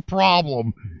 That's the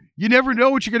problem. You never know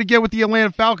what you're going to get with the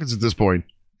Atlanta Falcons at this point.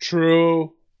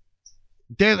 True.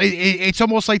 It's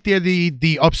almost like they're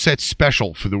the upset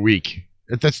special for the week.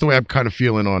 That's the way I'm kind of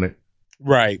feeling on it.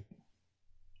 Right.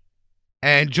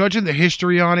 And judging the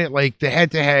history on it, the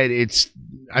head-to-head,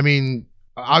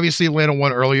 obviously Atlanta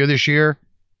won earlier this year,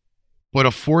 but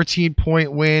a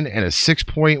 14-point win and a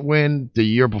 6-point win the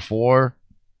year before.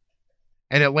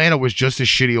 And Atlanta was just as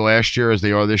shitty last year as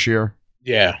they are this year.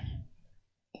 Yeah.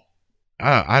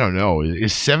 I don't know.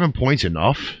 Is 7 points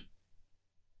enough?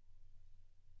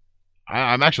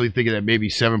 I'm actually thinking that maybe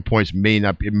 7 points may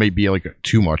be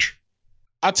too much.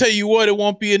 I'll tell you what, it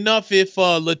won't be enough if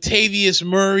Latavius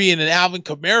Murray and Alvin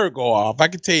Kamara go off. I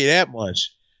can tell you that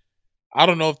much. I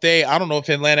don't know if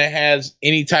Atlanta has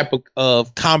any type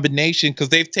of combination because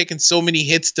they've taken so many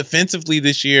hits defensively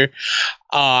this year.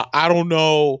 I don't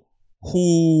know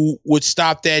who would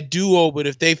stop that duo, but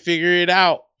if they figure it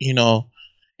out,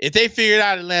 if they figure it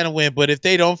out, Atlanta win. But if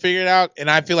they don't figure it out, and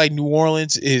I feel like New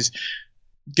Orleans is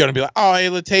gonna be like, oh, hey,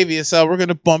 Latavius, we're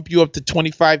gonna bump you up to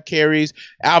 25 carries.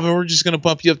 Alvin, we're just gonna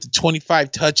bump you up to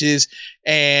 25 touches,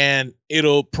 and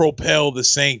it'll propel the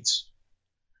Saints.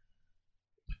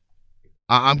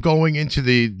 I'm going into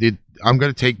the. I'm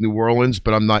going to take New Orleans,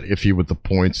 but I'm not iffy with the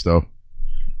points though.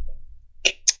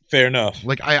 Fair enough.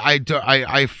 Like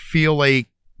I feel like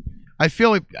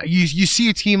you see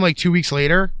a team like 2 weeks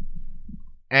later,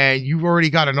 and you've already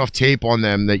got enough tape on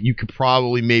them that you could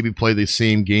probably maybe play the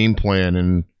same game plan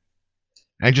and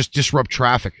just disrupt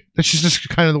traffic. That's just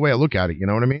kind of the way I look at it. You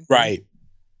know what I mean? Right.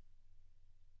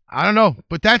 I don't know,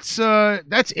 but that's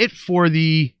it for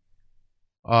the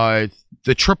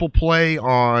triple play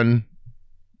on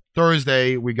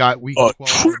Thursday. We got week 12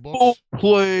 triple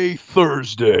play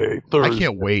Thursday. I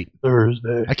can't wait.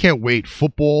 Thursday. I can't wait.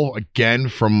 Football again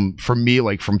for me,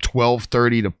 like from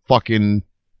 12:30 to fucking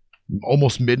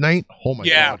almost midnight. Oh my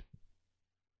god.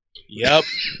 Yep.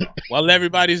 While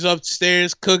everybody's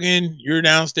upstairs cooking, you're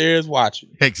downstairs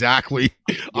watching. Exactly.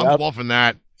 I'm loving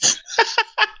that.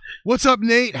 What's up,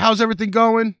 Nate? How's everything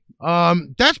going?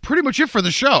 That's pretty much it for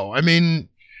the show. I mean,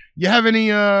 you have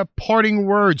any parting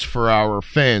words for our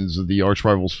fans of the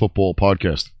Archrivals Football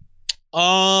Podcast?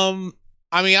 I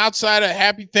mean, outside of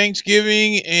Happy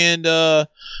Thanksgiving and the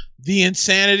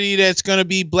insanity that's going to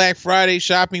be Black Friday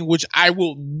shopping, which I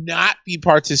will not be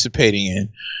participating in.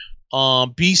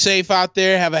 Be safe out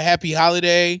there. Have a happy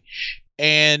holiday.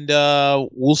 And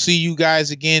we'll see you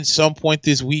guys again some point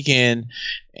this weekend.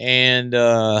 And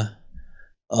I'm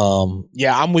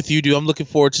with you, dude. I'm looking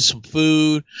forward to some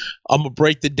food. I'm gonna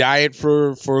break the diet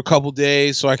for a couple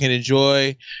days so I can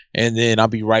enjoy, and then I'll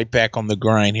be right back on the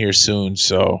grind here soon.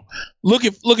 So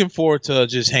looking forward to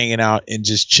just hanging out and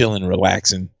just chilling,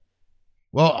 relaxing.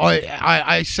 Well,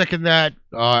 I second that.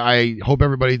 I hope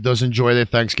everybody does enjoy their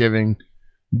Thanksgiving.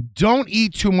 Don't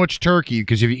eat too much turkey,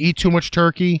 because if you eat too much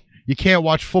turkey, you can't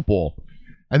watch football,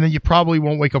 and then you probably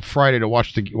won't wake up Friday to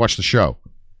watch the show.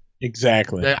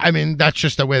 Exactly. I mean, that's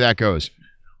just the way that goes.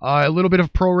 A little bit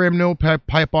of program note.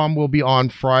 Pipe Bomb will be on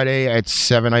Friday at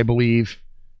 7, I believe,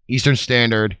 Eastern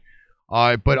Standard.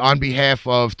 But on behalf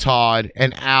of Todd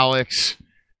and Alex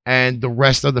and the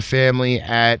rest of the family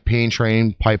at Pain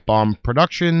Train Pipe Bomb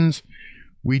Productions,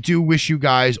 we do wish you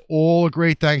guys all a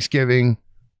great Thanksgiving.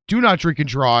 Do not drink and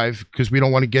drive, because we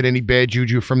don't want to get any bad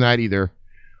juju from that either.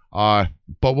 But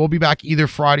we'll be back either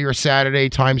Friday or Saturday.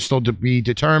 Time still to be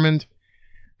determined.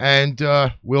 And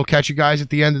we'll catch you guys at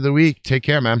the end of the week. Take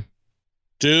care, man.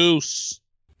 Deuce.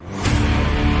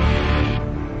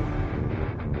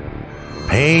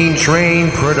 Pain Train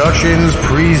Productions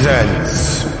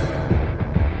presents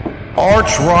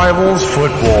Archrivals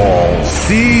Football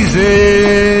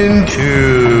Season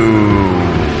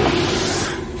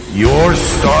 2. Your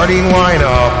starting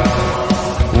lineup: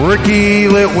 Ricky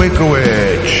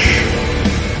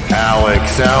Litwinkowicz,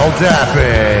 Alex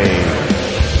Aldape,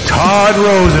 Todd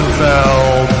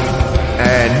Rosenfeld,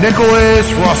 and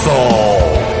Nicholas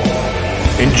Russell.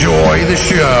 Enjoy the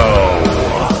show.